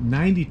 I'm at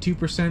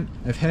 92%.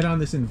 I've had on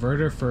this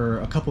inverter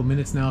for a couple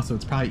minutes now, so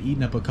it's probably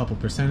eaten up a couple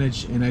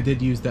percentage, and I did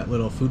use that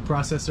little food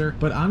processor.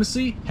 But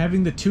honestly,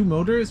 having the two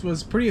motors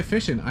was pretty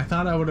efficient. I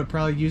thought I would have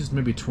probably used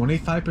maybe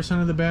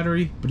 25% of the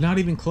battery, but not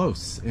even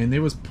close. And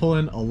it was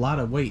pulling a lot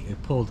of weight.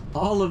 It pulled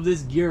all of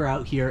this gear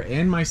out here,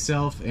 and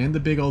myself, and the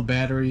big old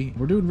battery.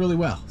 We're doing really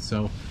well,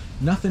 so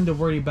nothing to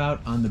worry about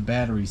on the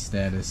battery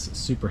status.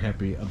 Super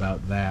happy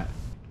about that.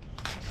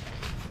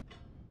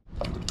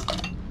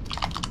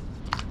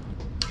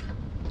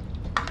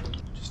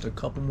 Just a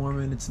couple more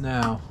minutes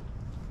now.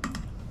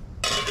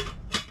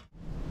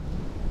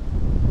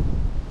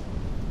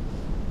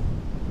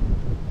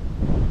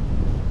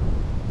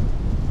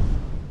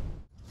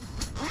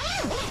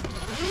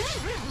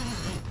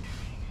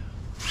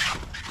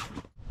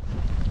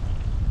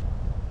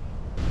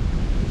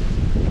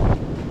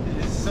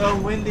 So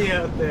windy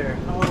out there.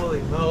 Holy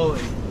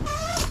moly.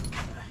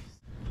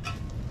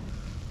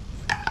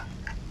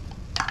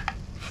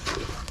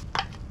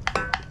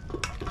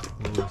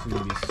 Oh, this is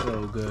gonna be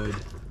so good.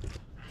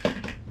 I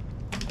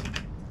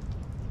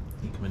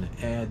think I'm gonna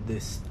add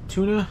this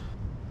tuna.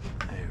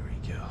 There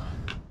we go.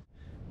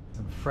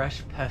 Some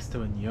fresh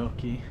pesto and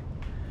gnocchi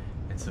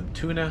and some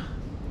tuna.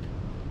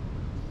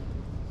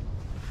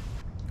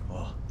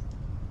 Oh.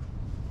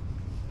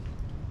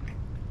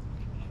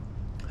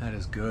 That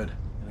is good.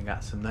 I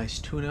got some nice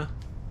tuna.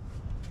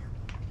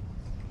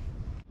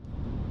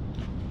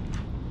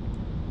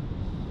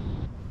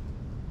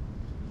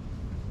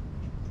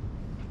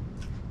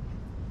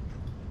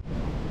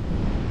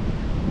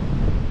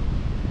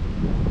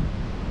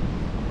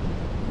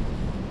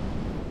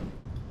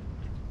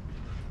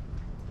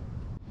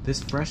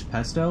 This fresh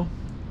pesto,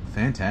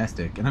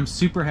 fantastic. And I'm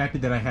super happy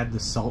that I had the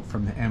salt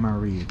from the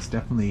MRE. It's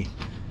definitely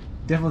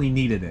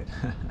needed it.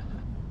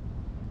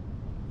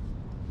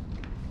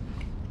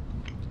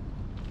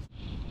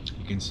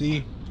 You can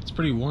see it's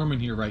pretty warm in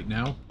here right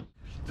now.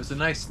 It was a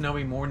nice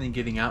snowy morning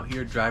getting out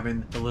here,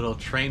 driving the little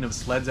train of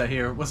sleds out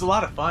here. It was a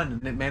lot of fun,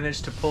 and it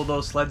managed to pull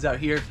those sleds out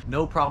here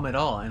no problem at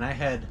all. And I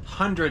had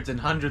hundreds and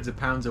hundreds of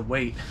pounds of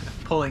weight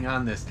pulling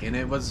on this, and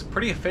it was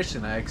pretty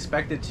efficient. I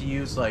expected to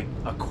use like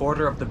a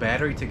quarter of the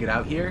battery to get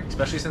out here,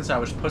 especially since I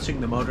was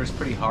pushing the motors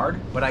pretty hard.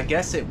 But I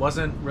guess it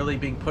wasn't really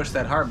being pushed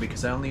that hard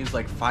because I only used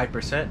like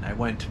 5%. I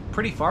went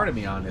pretty far, to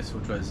be honest,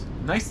 which was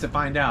nice to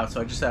find out.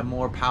 So I just have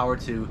more power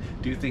to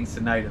do things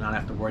tonight and not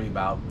have to worry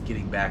about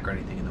getting back or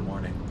anything in the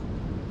morning.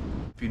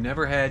 If you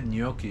never had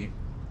gnocchi,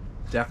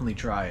 definitely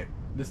try it.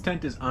 This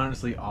tent is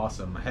honestly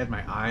awesome. I had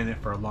my eye on it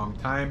for a long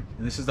time,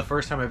 and this is the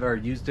first time I've ever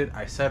used it.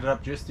 I set it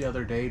up just the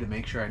other day to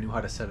make sure I knew how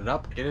to set it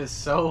up. It is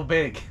so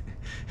big.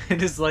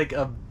 It is like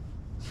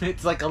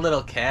it's like a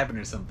little cabin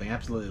or something. I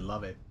absolutely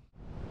love it.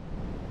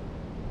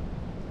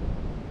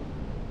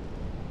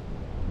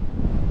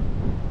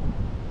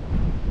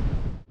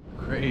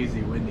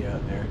 Crazy windy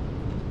out there.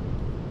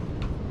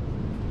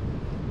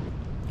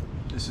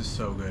 This is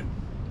so good.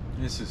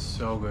 This is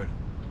so good.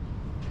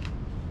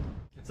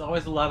 It's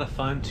always a lot of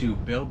fun to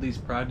build these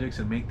projects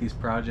and make these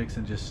projects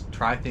and just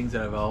try things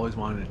that I've always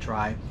wanted to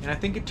try. And I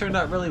think it turned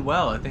out really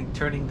well. I think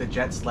turning the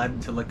jet sled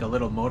into like a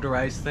little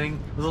motorized thing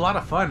was a lot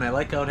of fun. I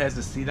like how it has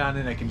a seat on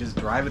it. I can just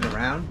drive it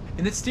around.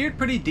 And it steered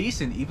pretty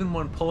decent even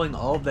when pulling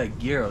all of that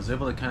gear. I was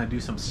able to kind of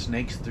do some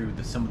snakes through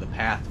some of the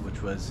path,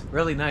 which was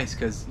really nice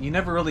because you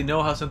never really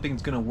know how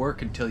something's going to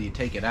work until you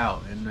take it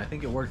out. And I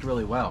think it worked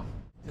really well.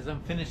 As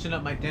I'm finishing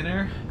up my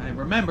dinner, I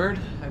remembered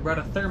I brought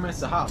a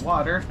thermos of hot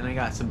water and I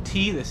got some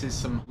tea. This is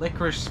some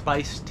licorice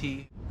spiced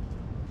tea.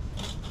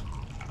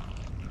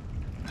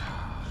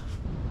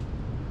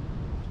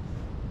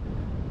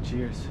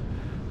 Cheers.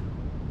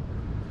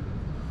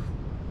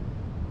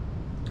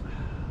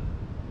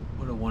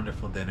 What a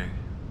wonderful dinner.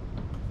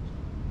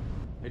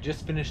 I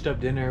just finished up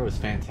dinner. It was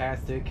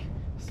fantastic.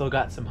 Still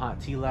got some hot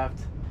tea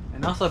left.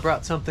 And also I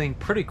brought something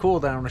pretty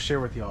cool that I want to share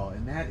with y'all,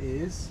 and that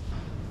is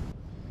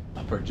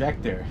a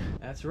projector.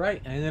 That's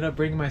right, I ended up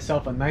bringing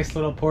myself a nice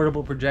little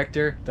portable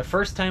projector. The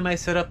first time I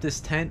set up this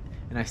tent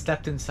and I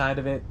stepped inside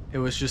of it, it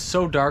was just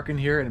so dark in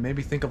here and it made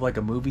me think of like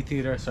a movie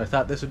theater, so I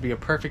thought this would be a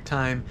perfect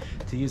time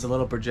to use a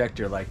little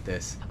projector like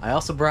this. I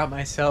also brought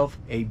myself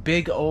a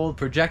big old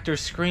projector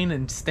screen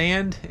and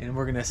stand, and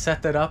we're gonna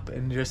set that up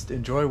and just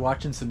enjoy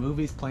watching some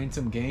movies, playing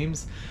some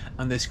games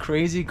on this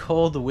crazy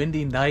cold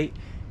windy night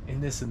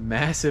in this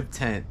massive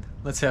tent.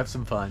 Let's have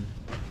some fun.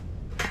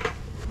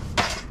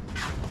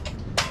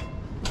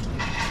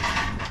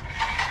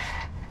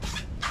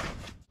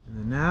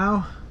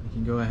 Now we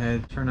can go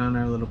ahead, turn on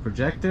our little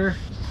projector.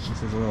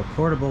 This is a little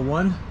portable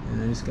one,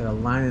 and I just gotta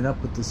line it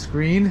up with the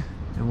screen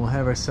and we'll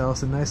have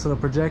ourselves a nice little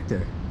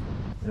projector.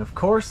 And of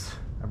course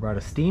I brought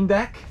a Steam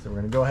Deck, so we're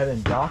gonna go ahead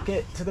and dock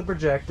it to the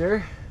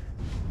projector.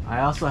 I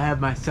also have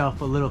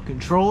myself a little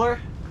controller,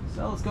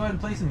 so let's go ahead and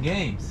play some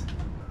games.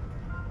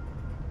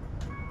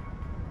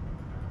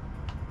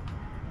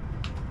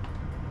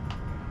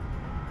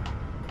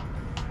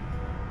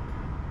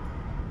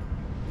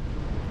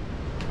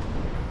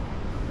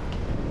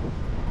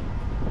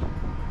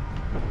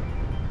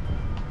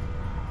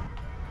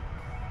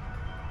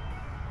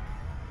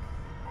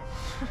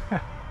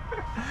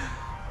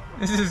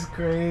 This is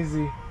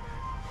crazy.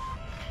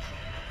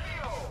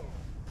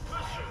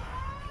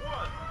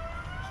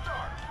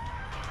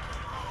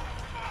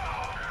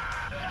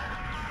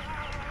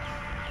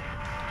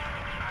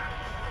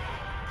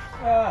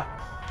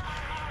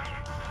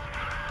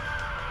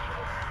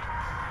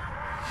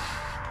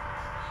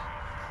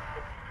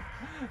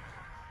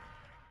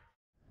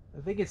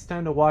 I think it's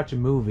time to watch a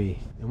movie.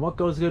 And what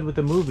goes good with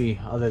a movie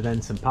other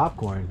than some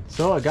popcorn?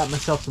 So I got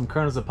myself some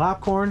kernels of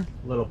popcorn,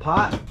 a little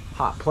pot,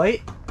 hot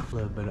plate, a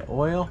little bit of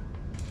oil.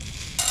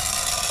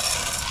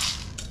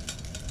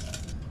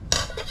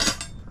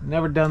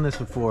 Never done this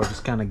before,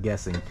 just kind of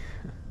guessing.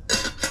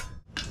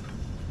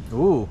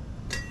 Ooh,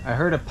 I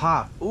heard a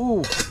pop.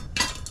 Ooh.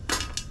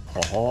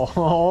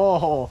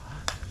 Oh,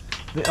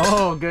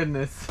 oh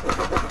goodness.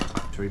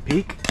 Should we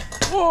peek?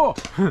 Oh!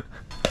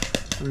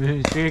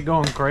 You see it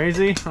going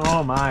crazy?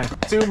 Oh my.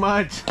 Too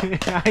much.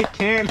 I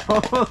can't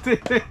hold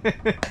it.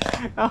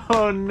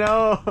 Oh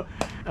no.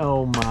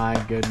 Oh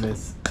my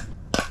goodness.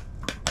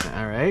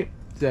 Alright.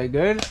 Is that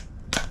good?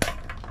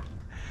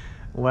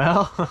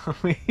 Well,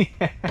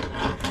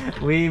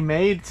 we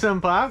made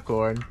some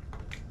popcorn.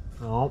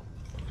 Oh.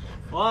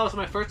 Well, that was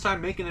my first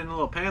time making it in a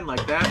little pan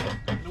like that.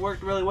 It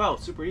worked really well.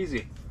 Super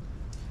easy.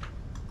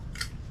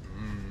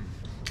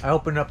 I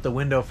opened up the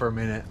window for a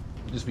minute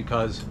just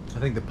because I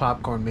think the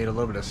popcorn made a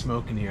little bit of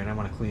smoke in here and I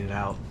want to clean it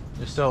out.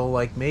 There's still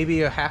like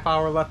maybe a half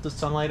hour left of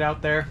sunlight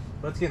out there,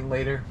 but it's getting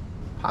later.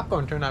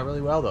 Popcorn turned out really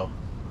well though.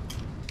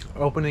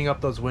 Opening up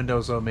those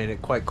windows though made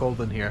it quite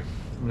cold in here.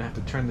 I'm gonna have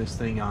to turn this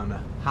thing on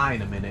high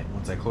in a minute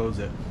once I close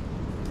it.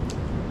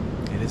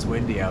 It is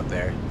windy out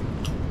there.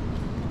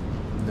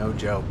 No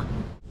joke.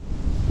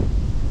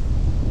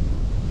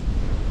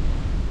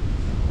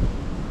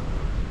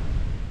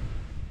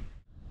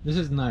 This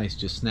is nice,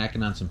 just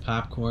snacking on some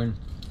popcorn.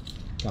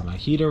 Got my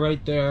heater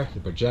right there, the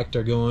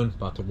projector going,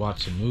 about to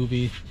watch a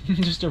movie.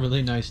 Just a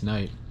really nice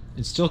night.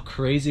 It's still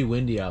crazy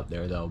windy out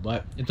there though,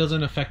 but it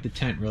doesn't affect the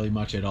tent really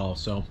much at all,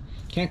 so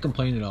can't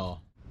complain at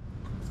all.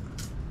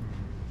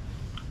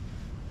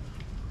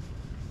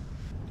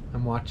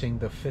 I'm watching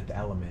The Fifth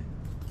Element.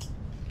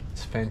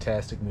 It's a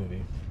fantastic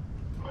movie.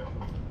 You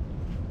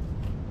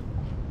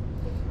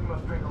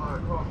must drink a lot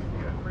of coffee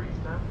to get freeze,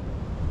 huh?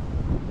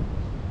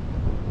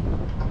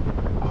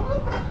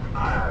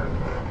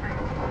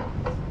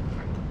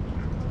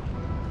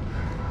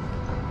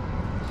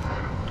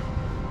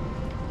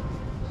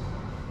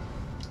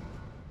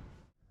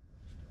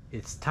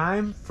 It's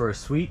time for a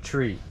sweet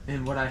treat.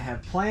 And what I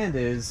have planned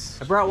is,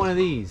 I brought one of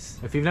these.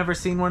 If you've never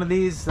seen one of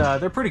these,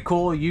 they're pretty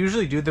cool. You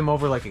usually do them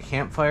over like a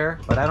campfire,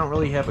 but I don't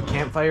really have a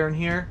campfire in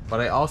here. But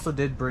I also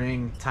did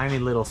bring tiny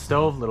little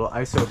stove, little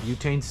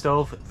isobutane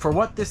stove. For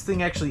what this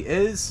thing actually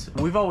is,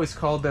 we've always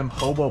called them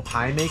hobo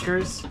pie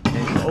makers.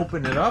 And you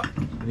open it up,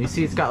 and you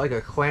see it's got like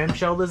a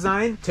clamshell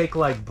design. Take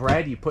like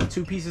bread, you put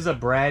 2 pieces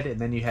of bread, and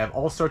then you have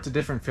all sorts of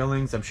different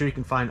fillings. I'm sure you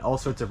can find all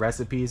sorts of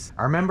recipes.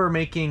 I remember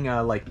making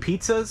like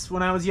pizzas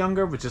when I was younger,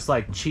 with just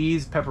like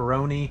cheese,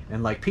 pepperoni,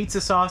 and like pizza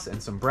sauce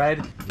and some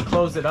bread. You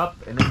close it up,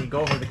 and then you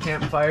go over the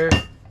campfire,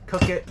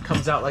 cook it.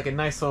 Comes out like a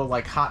nice little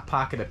like hot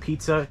pocket of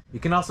pizza. You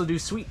can also do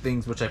sweet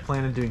things, which I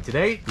plan on doing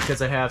today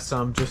because I have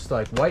some just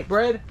like white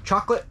bread,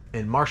 chocolate,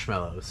 and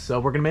marshmallows. So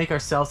we're gonna make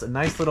ourselves a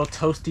nice little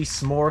toasty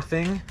s'more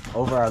thing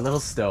over our little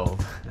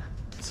stove.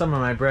 Some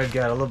of my bread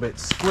got a little bit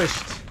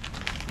squished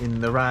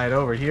in the ride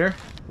over here.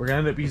 We're gonna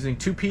end up using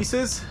 2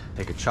 pieces.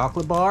 Take a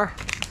chocolate bar,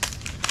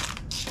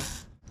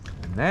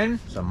 and then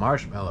some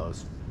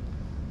marshmallows.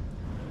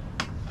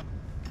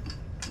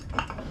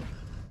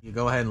 You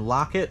go ahead and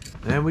lock it,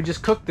 and then we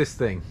just cook this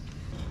thing.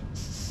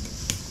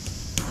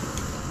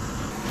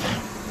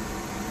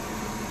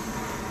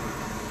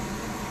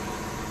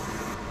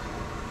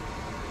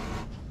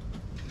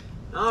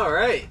 All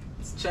right,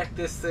 let's check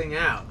this thing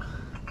out.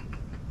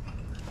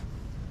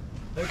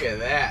 Look at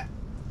that.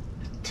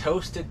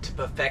 Toasted to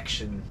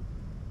perfection.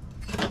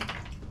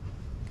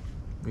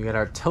 We got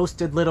our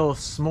toasted little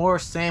s'more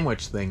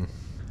sandwich thing.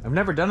 I've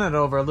never done it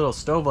over a little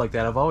stove like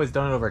that. I've always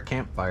done it over a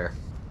campfire.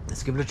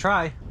 Let's give it a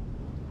try.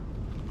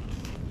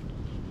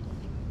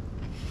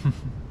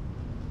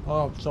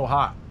 Oh, it's so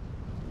hot.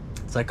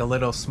 It's like a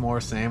little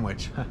s'more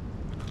sandwich.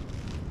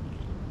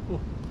 Ooh.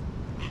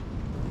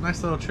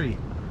 Nice little treat.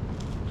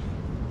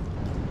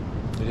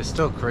 It is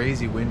still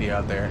crazy windy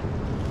out there.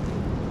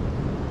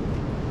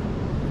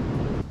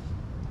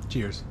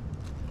 Cheers.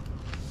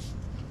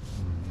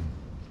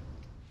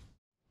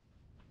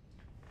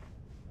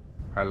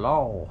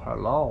 Hello,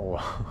 hello,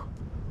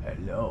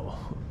 hello.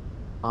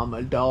 I'm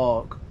a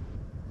dog.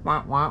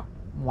 Wah, wah,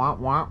 wah,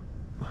 wah.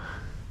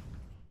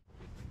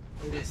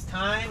 It is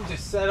time to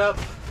set up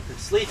the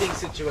sleeping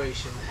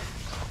situation.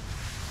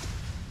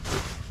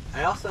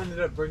 I also ended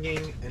up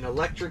bringing an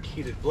electric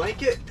heated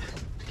blanket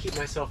to keep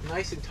myself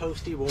nice and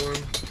toasty warm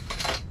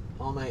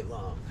all night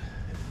long.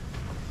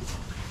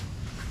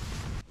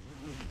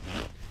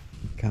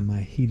 Got my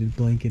heated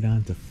blanket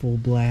on to full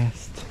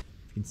blast.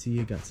 You can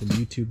see I got some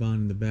YouTube on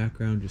in the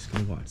background, just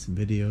gonna watch some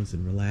videos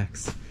and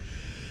relax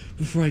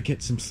before I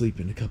get some sleep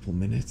in a couple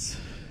minutes.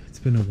 It's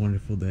been a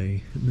wonderful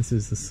day, and this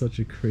is such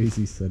a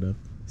crazy setup.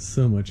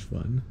 So much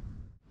fun.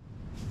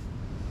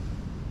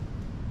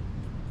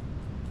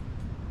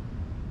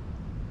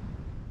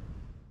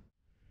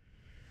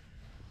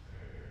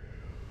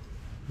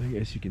 I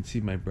guess you can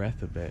see my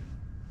breath a bit.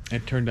 I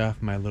turned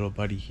off my little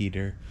buddy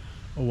heater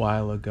a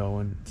while ago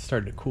and it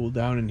started to cool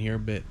down in here a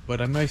bit,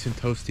 but I'm nice and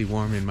toasty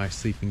warm in my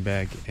sleeping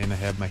bag and I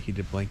have my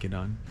heated blanket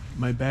on.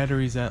 My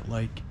battery's at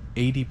like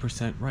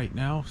 80% right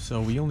now,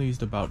 so we only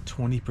used about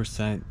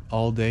 20%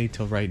 all day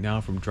till right now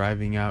from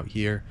driving out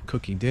here,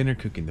 cooking dinner,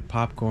 cooking the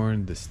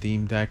popcorn, the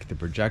Steam Deck, the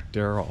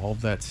projector, all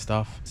of that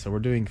stuff. So we're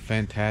doing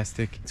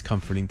fantastic. It's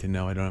comforting to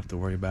know I don't have to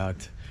worry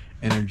about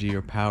energy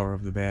or power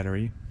of the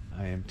battery.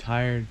 I am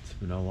tired. It's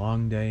been a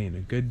long day and a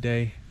good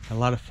day. Had a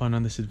lot of fun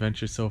on this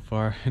adventure so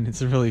far, and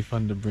it's really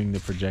fun to bring the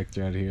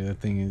projector out here.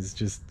 That thing is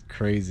just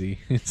crazy.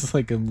 It's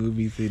like a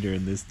movie theater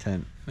in this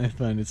tent. I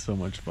find it so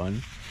much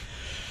fun.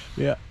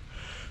 Yeah,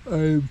 I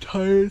am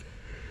tired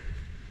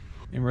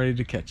and ready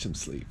to catch some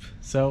sleep.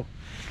 So,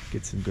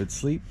 get some good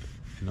sleep,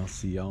 and I'll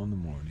see y'all in the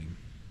morning.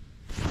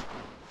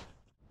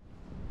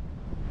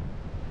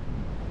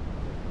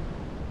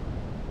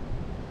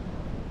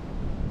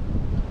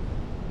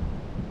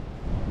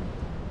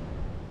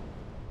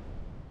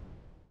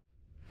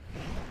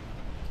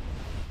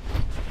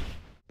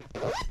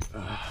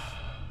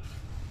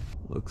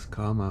 Looks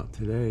calm out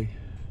today.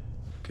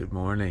 Good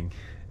morning.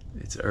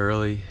 It's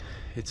early.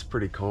 It's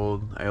pretty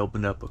cold. I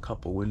opened up a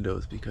couple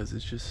windows because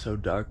it's just so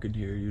dark in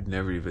here. You'd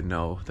never even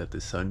know that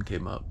the sun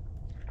came up.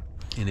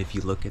 And if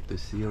you look at the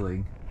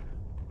ceiling,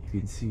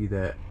 you can see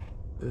that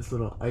There's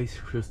little ice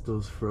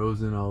crystals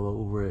frozen all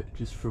over it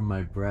just from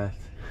my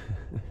breath.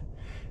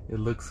 It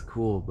looks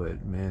cool,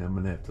 but man, I'm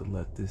gonna have to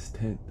let this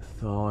tent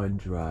thaw and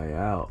dry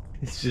out.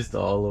 It's just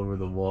all over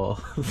the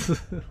walls.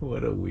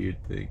 What a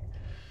weird thing.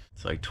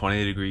 It's like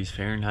 20 degrees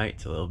Fahrenheit.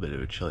 It's a little bit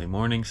of a chilly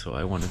morning, so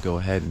I want to go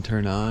ahead and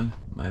turn on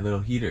my little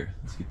heater.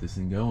 Let's get this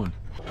thing going.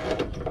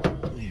 There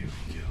we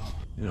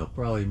go. It'll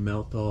probably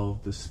melt all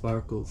of the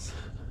sparkles,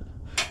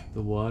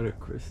 the water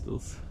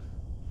crystals.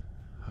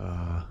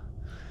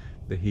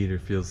 The heater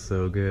feels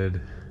so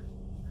good.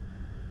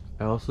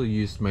 I also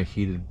used my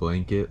heated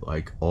blanket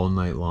like all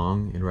night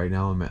long, and right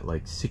now I'm at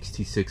like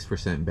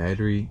 66%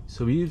 battery.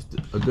 So we used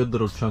a good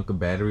little chunk of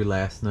battery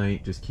last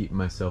night, just keeping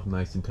myself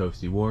nice and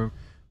toasty warm.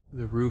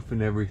 The roof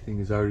and everything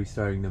is already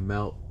starting to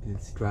melt, and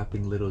it's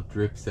dropping little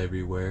drips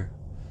everywhere.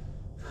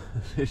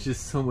 There's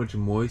just so much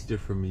moisture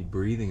from me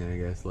breathing, I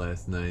guess,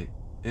 last night,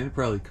 and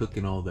probably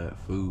cooking all that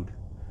food.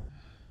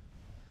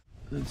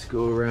 Let's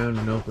go around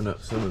and open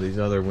up some of these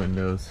other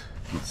windows.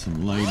 Get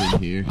some light in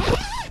here.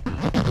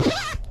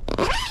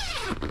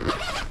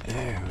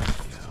 There we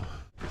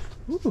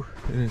go. Woo,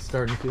 and it's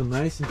starting to feel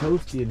nice and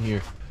toasty in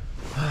here.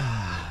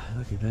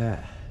 Look at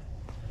that.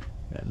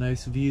 Got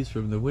nice views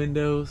from the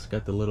windows.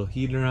 Got the little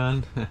heater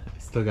on.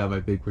 Still got my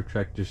big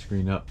projector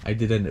screen up. I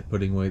did end up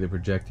putting away the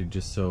projector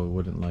just so it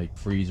wouldn't like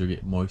freeze or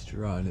get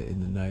moisture on it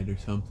in the night or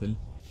something.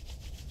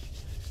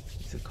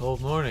 It's a cold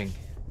morning.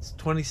 It's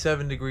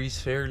 27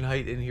 degrees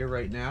Fahrenheit in here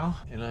right now,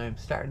 and I'm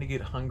starting to get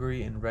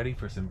hungry and ready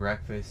for some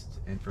breakfast.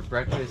 And for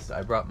breakfast,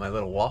 I brought my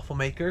little waffle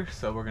maker,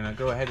 so we're gonna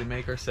go ahead and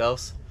make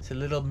ourselves some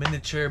little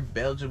miniature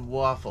Belgian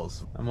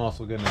waffles. I'm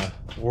also gonna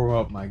warm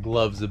up my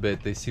gloves a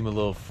bit. They seem a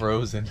little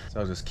frozen,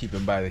 so I'll just keep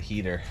them by the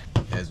heater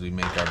as we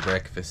make our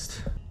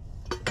breakfast.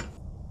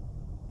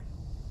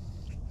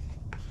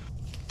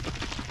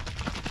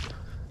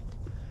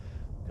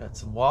 Got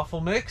some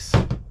waffle mix.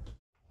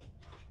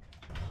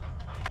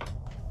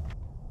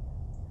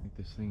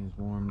 This thing is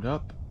warmed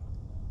up,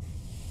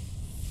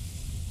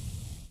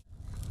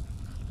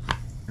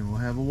 and we'll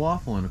have a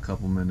waffle in a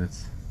couple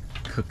minutes.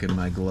 Cooking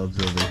my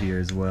gloves over here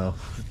as well.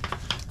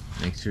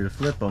 Make sure to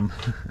flip them.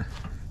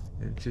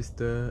 It's just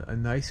a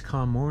nice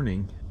calm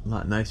morning. A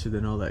lot nicer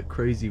than all that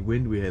crazy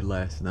wind we had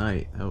last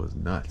night. That was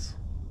nuts.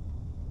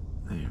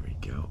 There we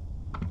go.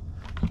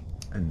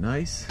 A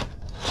nice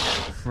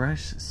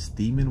fresh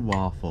steaming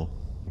waffle.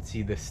 You can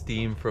see the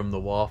steam from the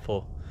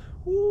waffle.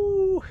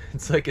 Woo!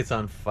 It's like it's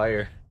on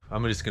fire.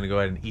 I'm just gonna go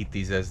ahead and eat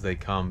these as they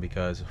come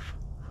because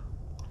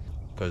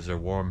they're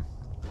warm.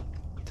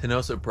 To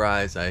no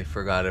surprise, I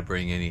forgot to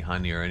bring any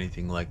honey or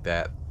anything like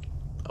that.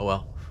 Oh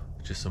well,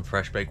 just some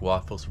fresh baked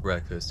waffles for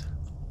breakfast.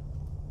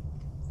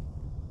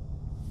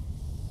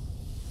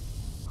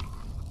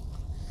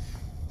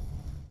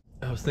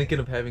 I was thinking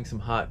of having some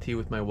hot tea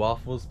with my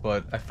waffles,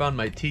 but I found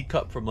my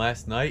teacup from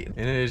last night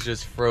and it is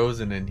just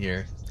frozen in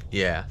here.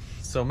 Yeah,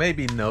 so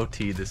maybe no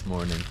tea this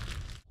morning.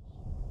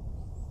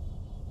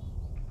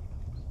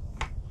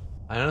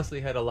 I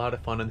honestly had a lot of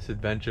fun on this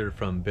adventure,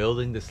 from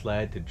building the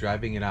sled to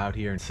driving it out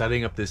here and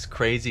setting up this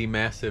crazy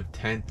massive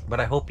tent. But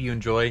I hope you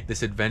enjoy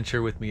this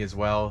adventure with me as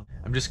well.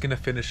 I'm just gonna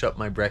finish up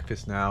my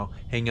breakfast now,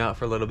 hang out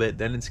for a little bit,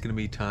 then it's gonna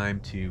be time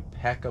to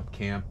pack up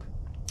camp.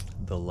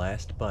 The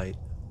last bite.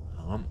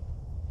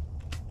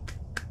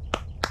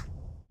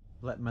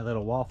 Let my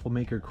little waffle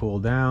maker cool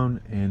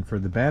down, and for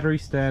the battery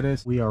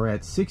status, we are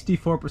at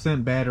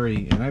 64%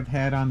 battery, and I've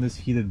had on this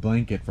heated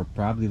blanket for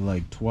probably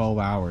like 12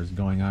 hours,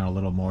 going on a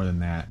little more than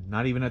that.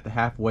 Not even at the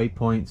halfway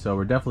point, so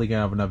we're definitely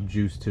gonna have enough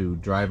juice to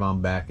drive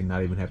on back and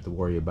not even have to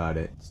worry about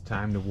it. It's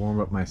time to warm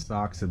up my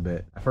socks a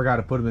bit. I forgot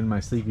to put them in my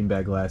sleeping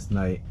bag last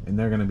night, and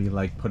they're gonna be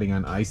like putting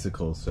on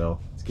icicles, so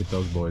let's get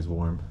those boys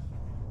warm.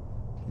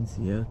 You can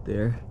see out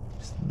there,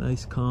 just a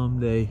nice calm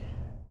day.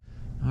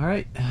 All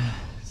right.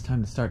 It's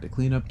time to start to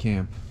clean up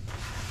camp.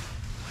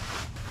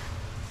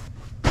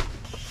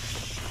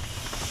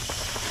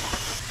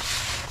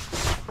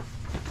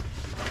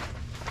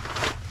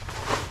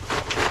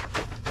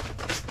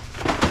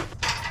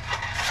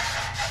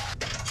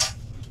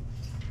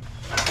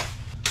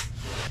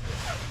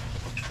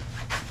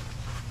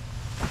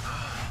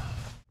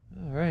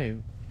 Alright,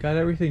 got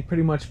everything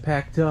pretty much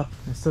packed up.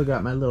 I still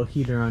got my little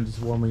heater on, just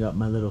warming up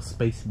my little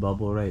space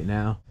bubble right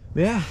now.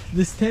 Yeah,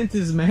 this tent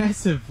is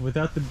massive.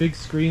 Without the big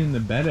screen and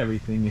the bed,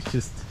 everything, it's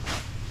just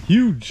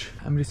huge.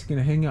 I'm just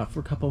gonna hang out for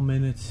a couple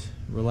minutes,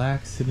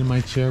 relax, sit in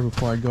my chair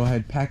before I go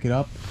ahead, pack it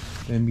up,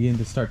 then begin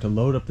to start to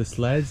load up the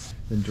sleds,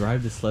 then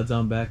drive the sleds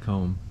on back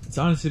home. It's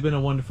honestly been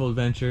a wonderful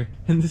adventure,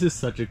 and this is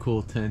such a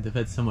cool tent. I've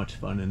had so much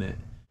fun in it.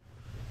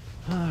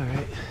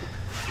 Alright,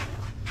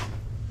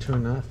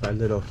 turn off our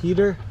little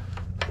heater.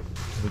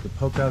 We can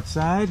poke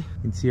outside. You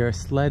can see our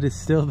sled is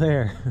still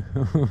there,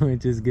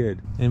 which is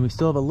good. And we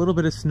still have a little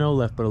bit of snow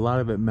left, but a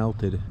lot of it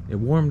melted. It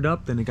warmed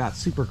up, then it got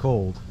super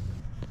cold.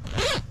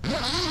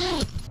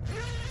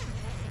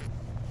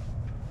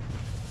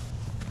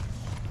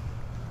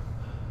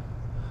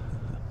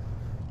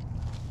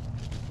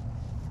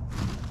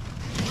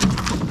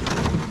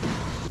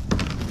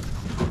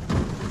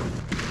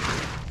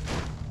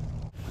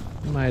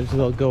 Might as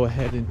well go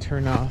ahead and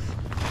turn off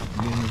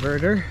the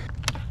inverter.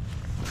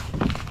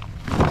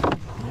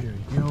 There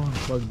we go,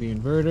 unplug the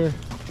inverter.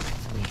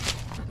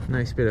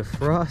 Nice bit of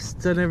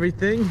frost on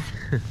everything.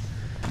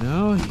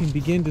 Now I can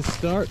begin to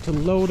start to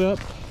load up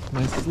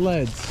my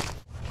sleds.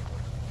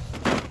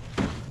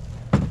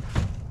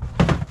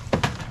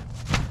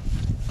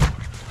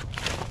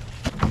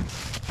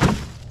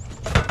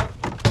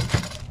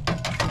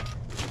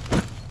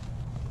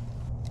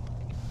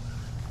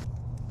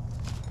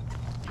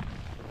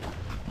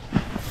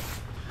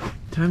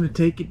 Time to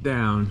take it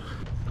down.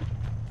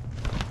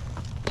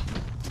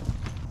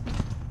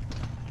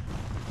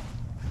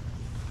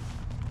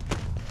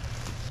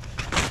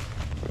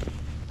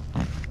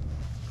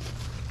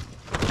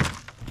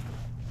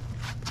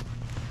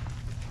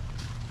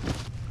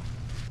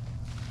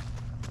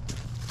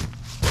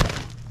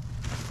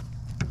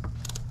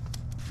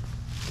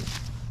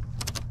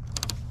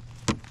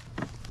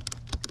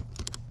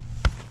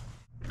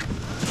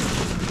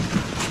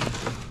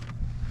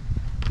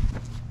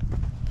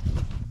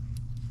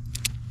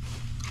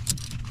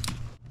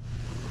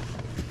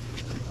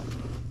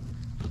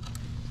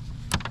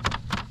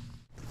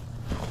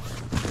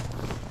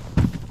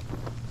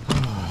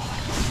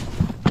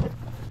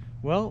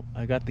 Well,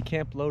 I got the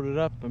camp loaded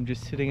up. I'm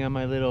just sitting on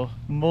my little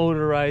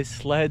motorized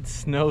sled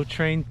snow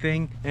train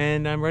thing,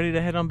 and I'm ready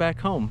to head on back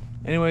home.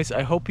 Anyways,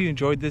 I hope you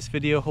enjoyed this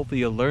video.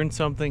 Hopefully you learned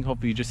something.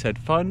 Hopefully you just had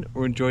fun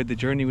or enjoyed the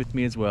journey with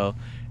me as well.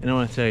 And I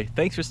want to say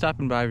thanks for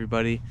stopping by,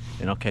 everybody,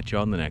 and I'll catch you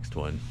on the next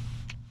one.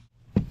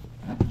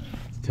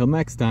 Till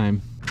next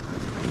time.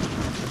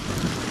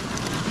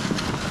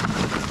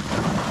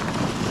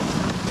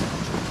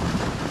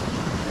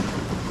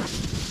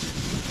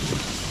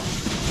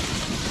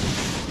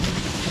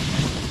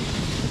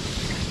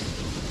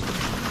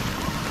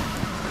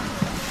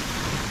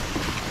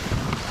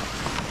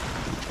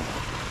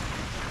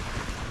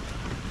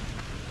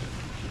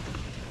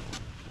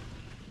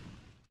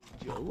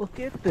 Look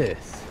at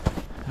this.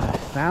 I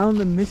found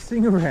the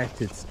missing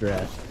ratchet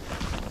strap.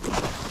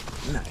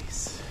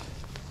 Nice.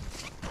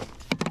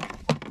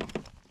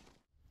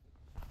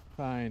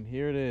 Fine,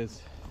 here it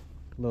is.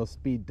 A little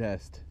speed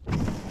test.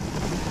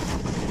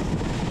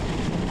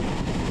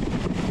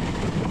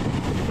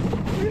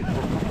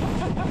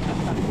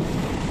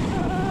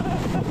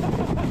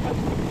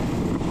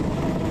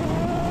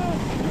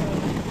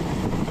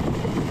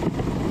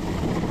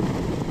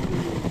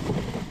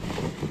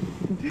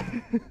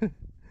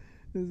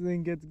 This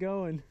thing gets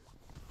going.